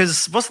it?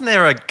 Because wasn't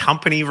there a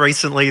company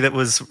recently that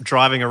was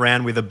driving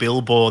around with a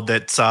billboard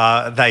that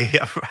they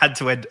had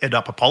to end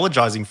up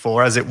apologising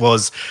for, as it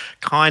was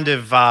kind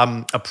of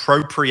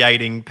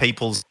appropriating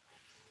people's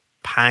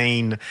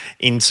pain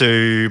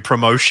into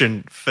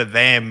promotion for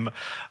them.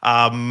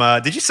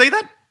 Did you see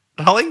that,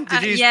 Holly?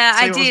 Did you see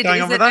I what was did. going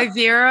Is on it with that?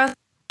 Overa?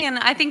 And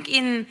I think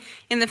in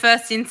the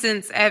first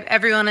instance,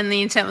 everyone on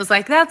the internet was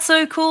like, "That's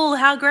so cool,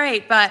 how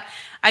great!" But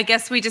I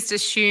guess we just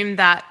assume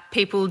that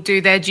people do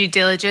their due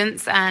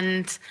diligence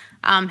and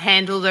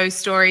handle those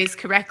stories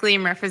correctly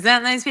and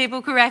represent those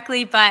people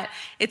correctly, but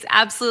it's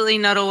absolutely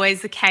not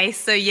always the case.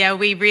 So yeah,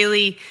 we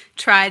really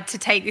tried to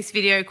take this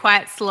video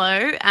quite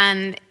slow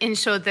and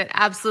ensured that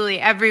absolutely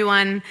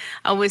everyone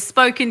was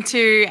spoken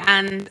to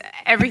and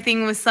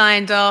everything was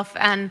signed off,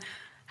 and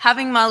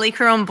having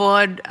Malika on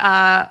board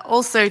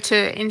also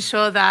to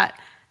ensure that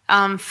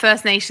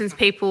First Nations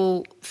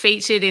people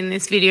featured in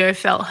this video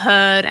felt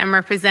heard and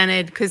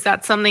represented, because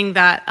that's something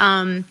that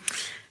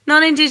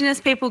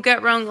non-Indigenous people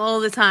get wrong all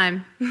the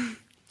time.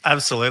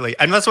 Absolutely.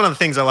 And that's one of the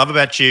things I love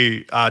about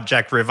you,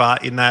 Jack River,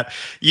 in that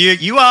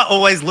you are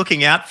always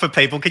looking out for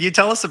people. Can you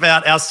tell us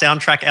about our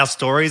soundtrack, our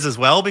stories as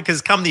well?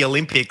 Because come the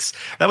Olympics,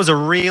 that was a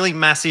really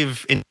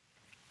massive...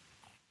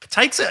 It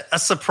takes a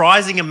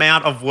surprising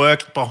amount of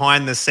work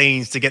behind the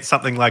scenes to get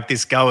something like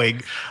this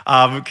going.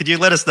 Could you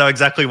let us know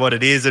exactly what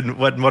it is and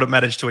what it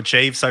managed to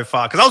achieve so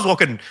far? Because I was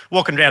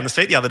walking down the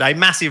street the other day,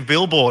 massive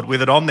billboard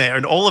with it on there,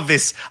 and all of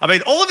this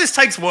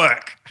takes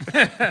work.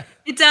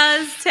 It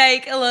does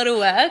take a lot of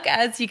work,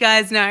 as you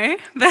guys know,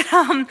 but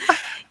the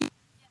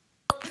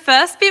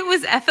first bit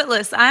was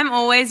effortless. I'm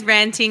always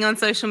ranting on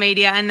social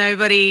media and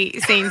nobody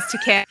seems to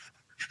care.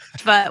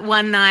 But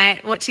one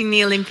night watching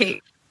the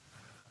Olympics,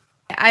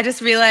 I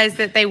just realized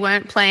that they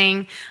weren't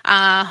playing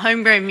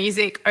homegrown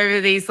music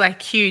over these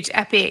like huge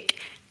epic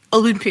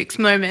Olympics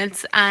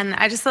moments, and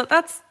I just thought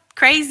that's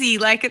crazy.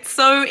 Like, it's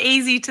so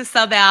easy to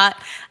sub out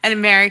an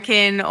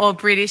American or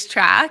British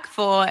track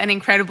for an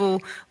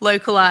incredible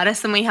local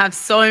artist, and we have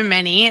so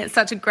many. It's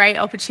such a great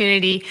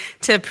opportunity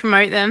to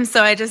promote them.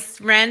 So I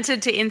just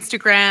ranted to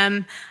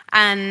Instagram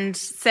and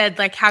said,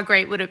 like, how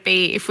great would it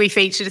be if we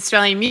featured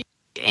Australian music,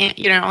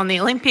 you know, on the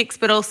Olympics,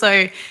 but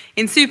also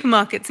in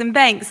supermarkets and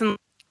banks and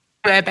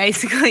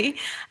basically.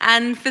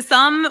 And for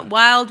some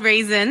wild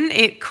reason,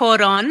 it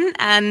caught on,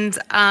 and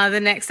the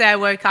next day I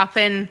woke up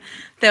and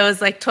there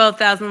was like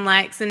 12,000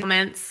 likes and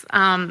comments.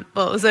 Well,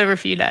 it was over a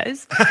few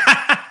days.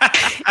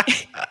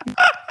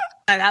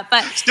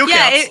 But still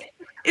yeah, counts.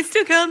 It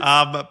still counts.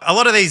 A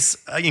lot of these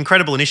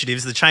incredible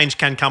initiatives, the change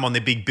can come on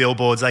the big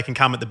billboards. They can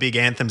come at the big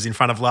anthems in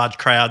front of large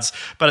crowds.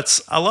 But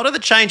it's a lot of the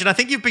change, and I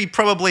think you'd be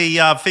probably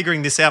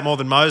figuring this out more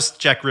than most,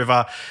 Jack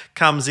River,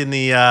 comes in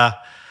the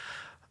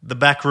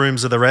back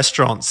rooms of the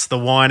restaurants, the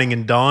wining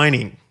and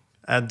dining.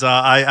 And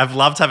I've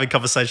loved having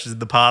conversations in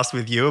the past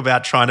with you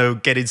about trying to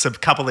get in some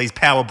couple of these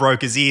power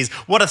brokers' ears.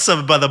 What are some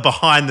of the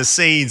behind the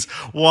scenes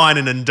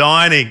wining and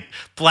dining,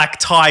 black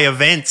tie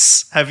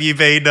events? Have you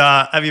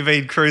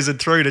been cruising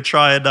through to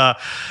try and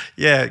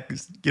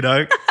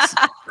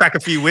crack a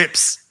few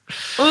whips?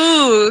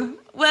 Ooh.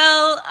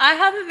 Well, I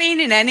haven't been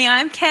in any.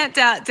 I'm camped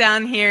out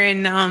down here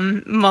in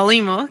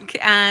Mollymook,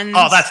 and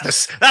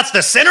that's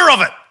the centre of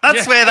it.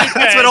 That's where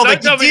all the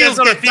deals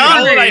get done.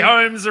 Holiday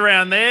homes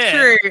around there.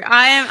 True.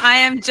 I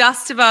am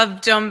just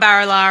above John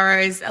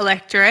Barilaro's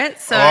electorate,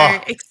 so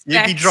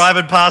you'd be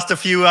driving past a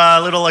few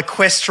little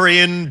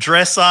equestrian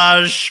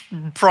dressage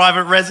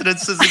private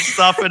residences and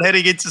stuff, and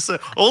heading into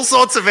all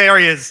sorts of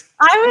areas.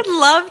 I would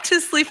love to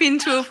slip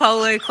into a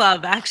polo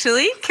club,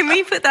 actually. Can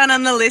we put that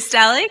on the list,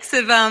 Alex?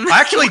 I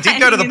actually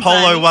did go to the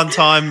polo one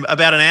time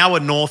about an hour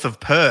north of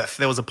Perth.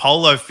 There was a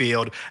polo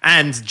field,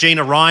 and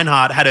Gina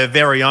Reinhardt had her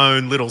very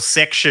own little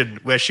section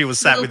where she was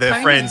sat with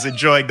her friends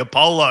enjoying the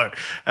polo.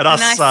 And a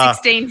nice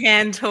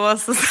 16-hand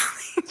horse or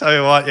something. Tell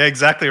you what, yeah,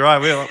 exactly right.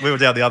 We were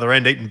down the other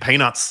end eating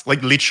peanuts,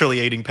 like literally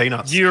eating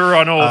peanuts. You were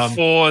on all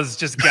fours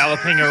just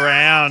galloping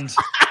around.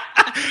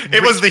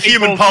 It was the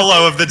human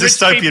polo of the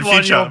dystopian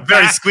future.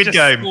 Very Squid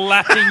Game.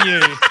 Slapping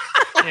you.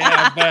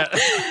 Yeah, but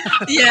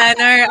yeah,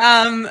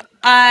 no.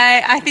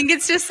 I think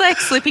it's just like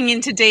slipping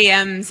into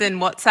DMs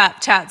and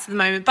WhatsApp chats at the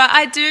moment. But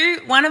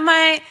one of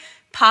my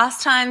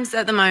pastimes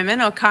at the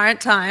moment, or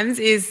current times,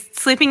 is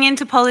slipping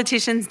into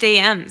politicians'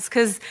 DMs,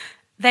 because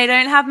they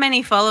don't have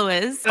many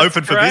followers.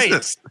 Open for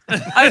business.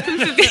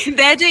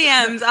 Their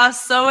DMs are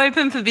so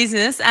open for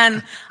business,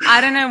 and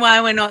I don't know why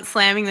we're not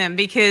slamming them,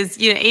 because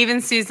even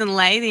Susan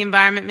Ley, the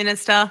Environment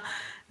Minister,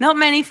 not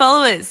many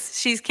followers.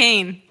 She's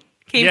keen.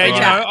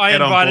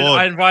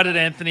 I invited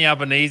Anthony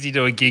Albanese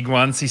to a gig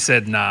once. He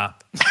said nah.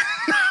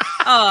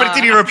 But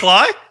did he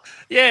reply?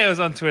 Yeah, it was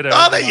on Twitter.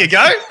 Oh, there you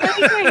go.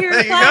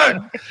 There you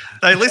go.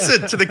 They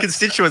listened to the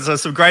constituents. So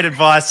some great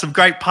advice, some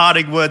great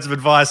parting words of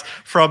advice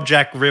from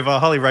Jack River.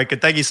 Holly Raker,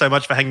 thank you so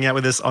much for hanging out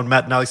with us on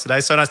Matt and Alex today.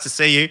 So nice to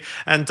see you.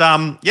 And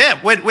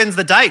when's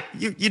the date?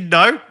 You'd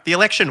know the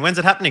election. When's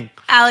it happening?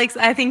 Alex,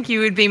 I think you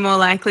would be more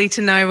likely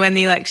to know when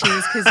the election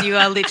is, because you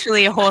are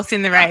literally a horse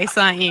in the race,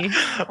 aren't you?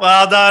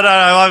 Well,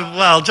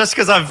 no. Just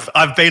because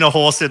I've been a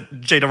horse at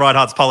Gina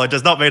Reinhardt's polo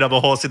does not mean I'm a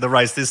horse in the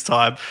race this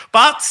time.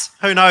 But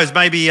who knows?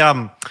 Maybe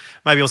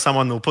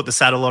someone will put the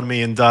saddle on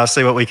me and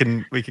see what we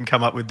can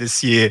come up with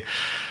this year.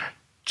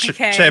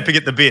 Okay. Champing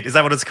at the bit. Is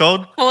that what it's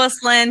called?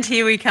 Horseland,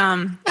 here we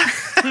come.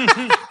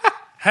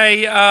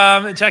 Hey,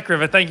 Jack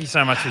River, thank you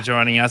so much for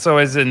joining us.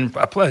 Always a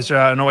pleasure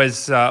and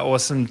always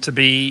awesome to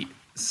be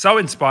so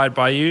inspired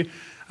by you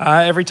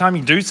every time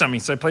you do something.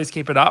 So please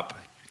keep it up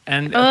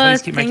and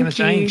please keep making the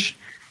change.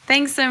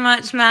 Thanks so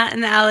much, Matt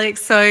and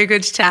Alex. So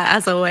good to chat,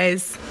 as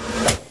always.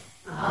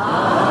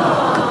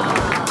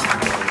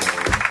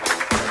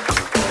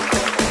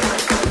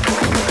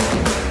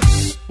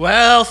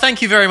 Well,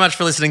 thank you very much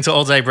for listening to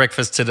All Day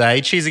Breakfast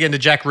today. Cheers again to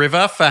Jack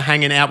River for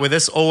hanging out with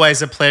us.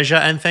 Always a pleasure.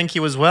 And thank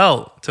you as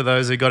well to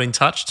those who got in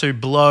touch to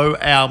blow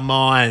our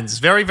minds.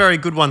 Very, very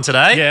good one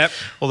today. Yep.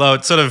 Although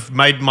it sort of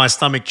made my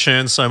stomach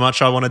churn so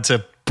much I wanted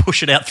to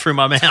push it out through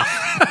my mouth.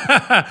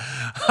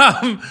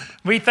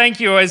 We thank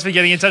you always for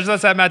getting in touch with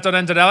us at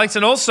matt.n.alex.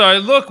 And also,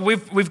 look,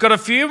 we've got a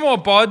few more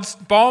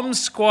Bomb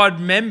Squad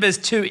members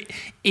to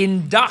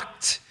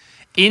induct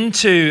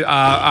into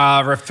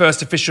our world's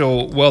first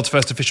official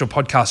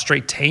podcast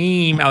street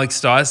team, Alex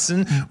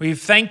Dyson. We've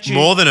thanked you.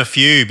 More than a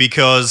few,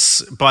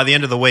 because by the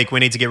end of the week, we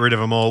need to get rid of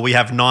them all. We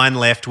have 9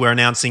 left. We're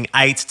announcing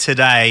 8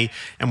 today,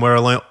 and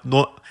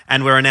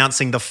we're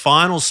announcing the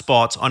final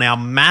spot on our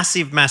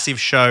massive, massive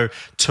show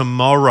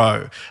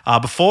tomorrow.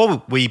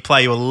 Before we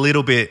play you a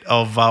little bit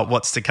of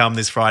what's to come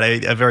this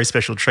Friday, a very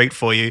special treat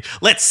for you,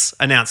 let's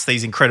announce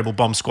these incredible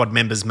Bomb Squad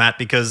members, Matt,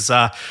 because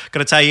got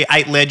to tell you,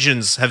 8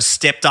 legends have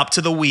stepped up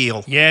to the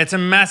wheel. Yeah, it's a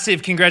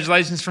massive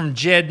congratulations from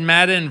Jed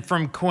Madden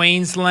from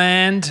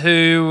Queensland,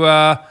 who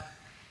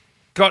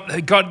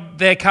got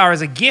their car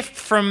as a gift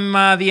from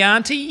the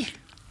auntie.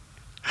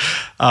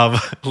 I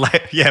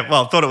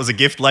thought it was a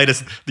gift. Later,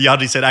 the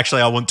auntie said,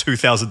 actually, I want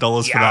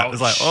 $2,000 for that. It was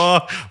like,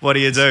 oh, what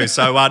do you do?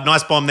 So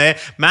nice bomb there.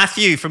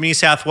 Matthew from New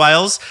South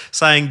Wales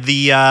saying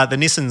the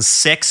Nissan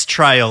Sex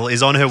Trail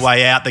is on her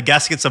way out. The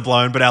gaskets are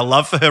blown, but our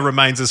love for her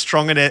remains as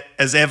strong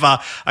as ever.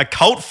 A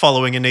cult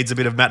following and needs a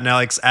bit of Matt and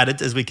Alex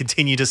added as we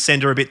continue to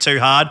send her a bit too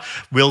hard.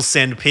 We'll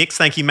send pics.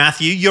 Thank you,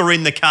 Matthew. You're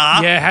in the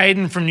car. Yeah,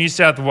 Hayden from New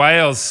South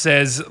Wales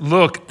says,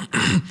 look...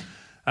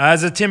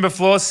 As a timber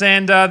floor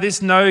sander, this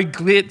no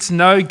glitz,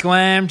 no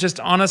glam, just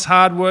honest,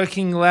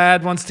 hard-working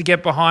lad wants to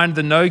get behind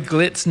the No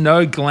Glitz,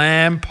 No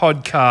Glam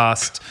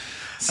podcast.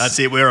 That's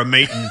it. We're a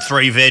meat and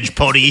 3 veg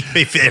potty,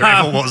 if there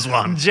ever was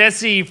one.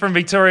 Jesse from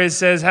Victoria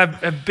says,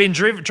 have been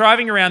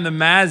driving around the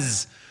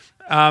Maz,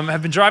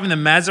 have been driving the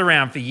Maz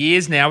around for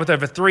years now with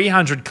over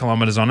 300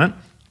 kilometres on it.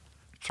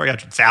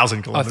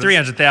 300,000 kilometres.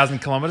 300,000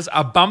 kilometres.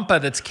 A bumper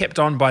that's kept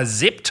on by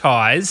zip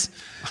ties.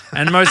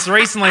 And most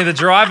recently, the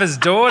driver's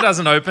door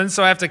doesn't open,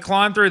 so I have to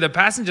climb through the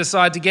passenger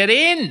side to get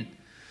in.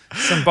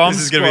 Some Bomb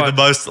This is going to be the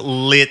most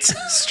lit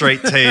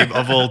street team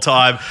of all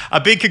time. A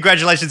big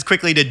congratulations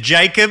quickly to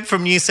Jacob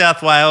from New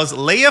South Wales,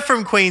 Leah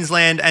from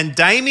Queensland, and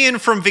Damien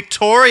from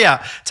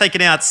Victoria,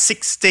 taking out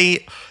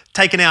 15,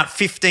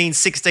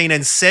 16,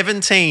 and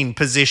 17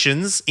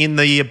 positions in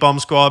the Bomb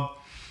Squad.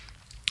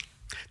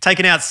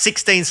 Taken out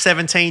 16,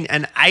 17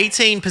 and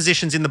 18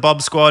 positions in the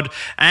Bob Squad,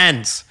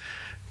 and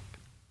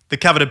the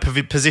coveted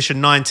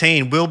position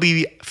 19 will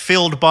be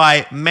filled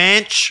by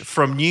Manch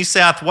from New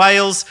South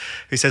Wales,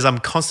 who says, I'm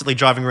constantly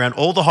driving around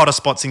all the hotter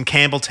spots in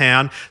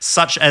Campbelltown,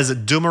 such as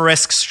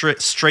Doomeresque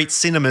Street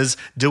Cinemas,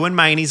 doing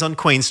Manies on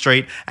Queen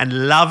Street,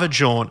 and love a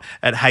jaunt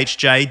at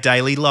HJ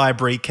Daily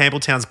Library,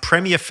 Campbelltown's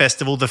premier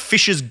festival. The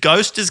Fisher's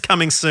Ghost is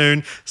coming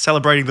soon,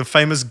 celebrating the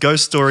famous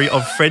ghost story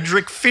of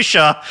Frederick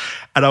Fisher.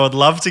 And I would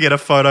love to get a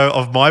photo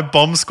of my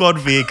Bomb Squad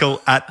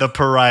vehicle at the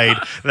parade.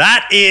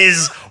 That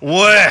is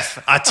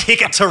worth a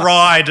ticket to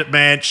ride,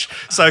 Manch.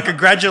 So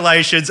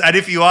congratulations. And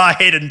if you are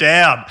heading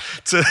down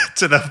to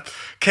the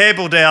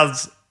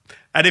Campbelldowns,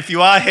 and if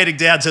you are heading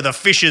down to the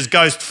Fisher's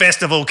Ghost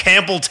Festival,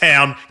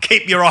 Campbelltown,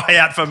 keep your eye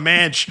out for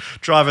Manch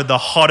driving the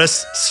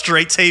hottest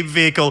street team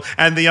vehicle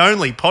and the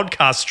only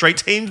podcast street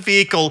team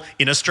vehicle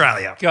in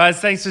Australia. Guys,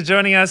 thanks for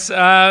joining us.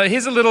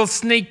 Here's a little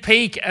sneak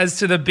peek as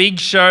to the big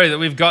show that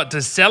we've got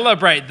to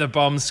celebrate the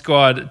Bomb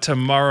Squad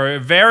tomorrow.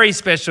 Very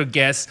special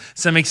guests,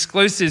 some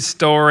exclusive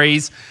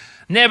stories,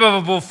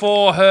 never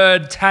before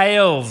heard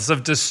tales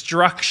of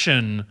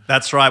destruction.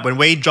 That's right. When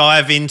we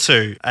dive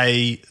into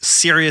a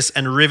serious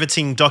and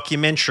riveting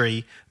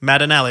documentary,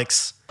 Matt and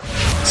Alex,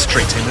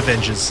 Street Team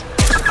Avengers.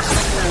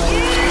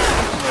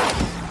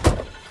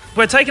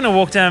 We're taking a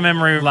walk down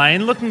memory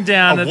lane, looking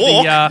down at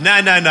walk?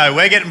 the... No.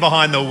 We're getting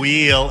behind the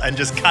wheel and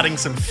just cutting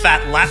some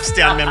fat laps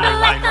down memory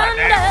lane right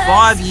now.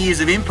 5 years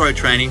of improv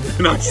training,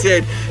 and I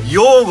said,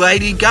 you're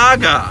Lady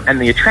Gaga. And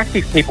the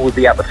attractive people would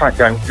be out the front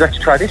going, would you like to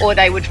try this? Or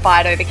they would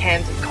fight over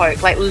cans of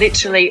Coke, like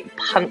literally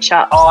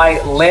punch-ups.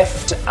 I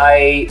left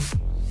a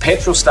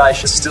petrol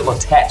station still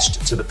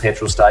attached to the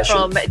petrol station.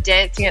 From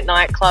dancing at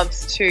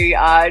nightclubs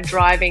to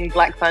driving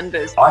Black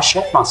Thunders. I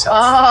shat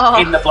myself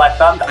in the Black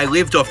Thunder. I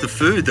lived off the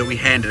food that we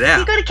handed out.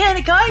 You got a can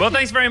of Coke? Well,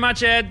 thanks very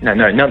much, Ed. No,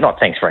 not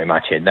thanks very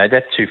much, Ed. No,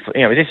 that's too...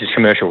 this is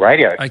commercial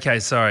radio. Okay,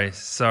 sorry.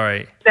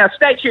 Now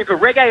stay tuned for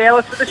Reggae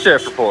Ellis with the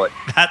Surf Report.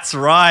 That's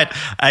right.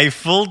 A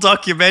full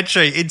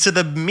documentary into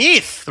the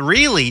myth,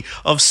 really,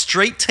 of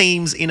street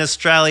teams in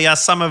Australia.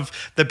 Some of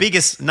the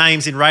biggest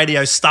names in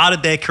radio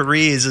started their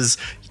careers as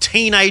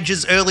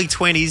teenagers, early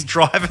 20s,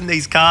 driving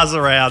these cars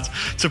around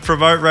to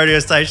promote radio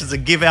stations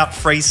and give out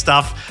free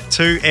stuff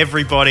to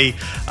everybody.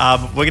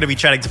 We're going to be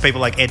chatting to people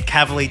like Ed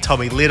Cavalier,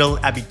 Tommy Little,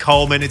 Abby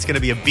Coleman. It's going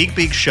to be a big,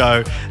 big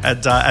show.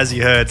 And as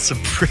you heard,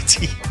 some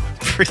pretty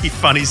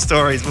funny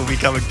stories will be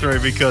coming through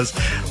because,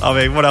 I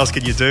mean, what else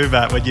can you do,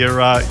 Matt, when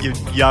you're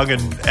young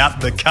and out in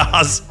the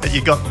cars and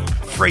you've got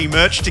free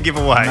merch to give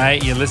away?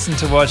 Mate, you listen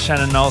to what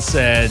Shannon Knoll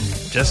said.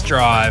 Just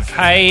drive.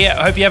 Hey,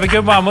 I hope you have a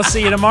good one. We'll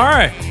see you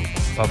tomorrow.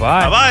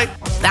 Bye-bye. Bye-bye.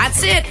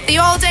 That's it. The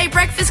all-day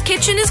breakfast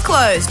kitchen is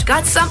closed.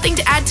 Got something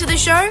to add to the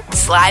show?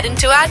 Slide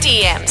into our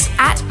DMs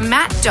at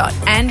matt.and.alex.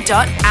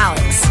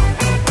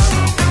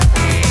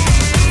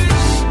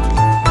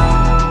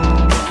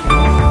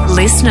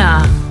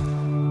 Listener.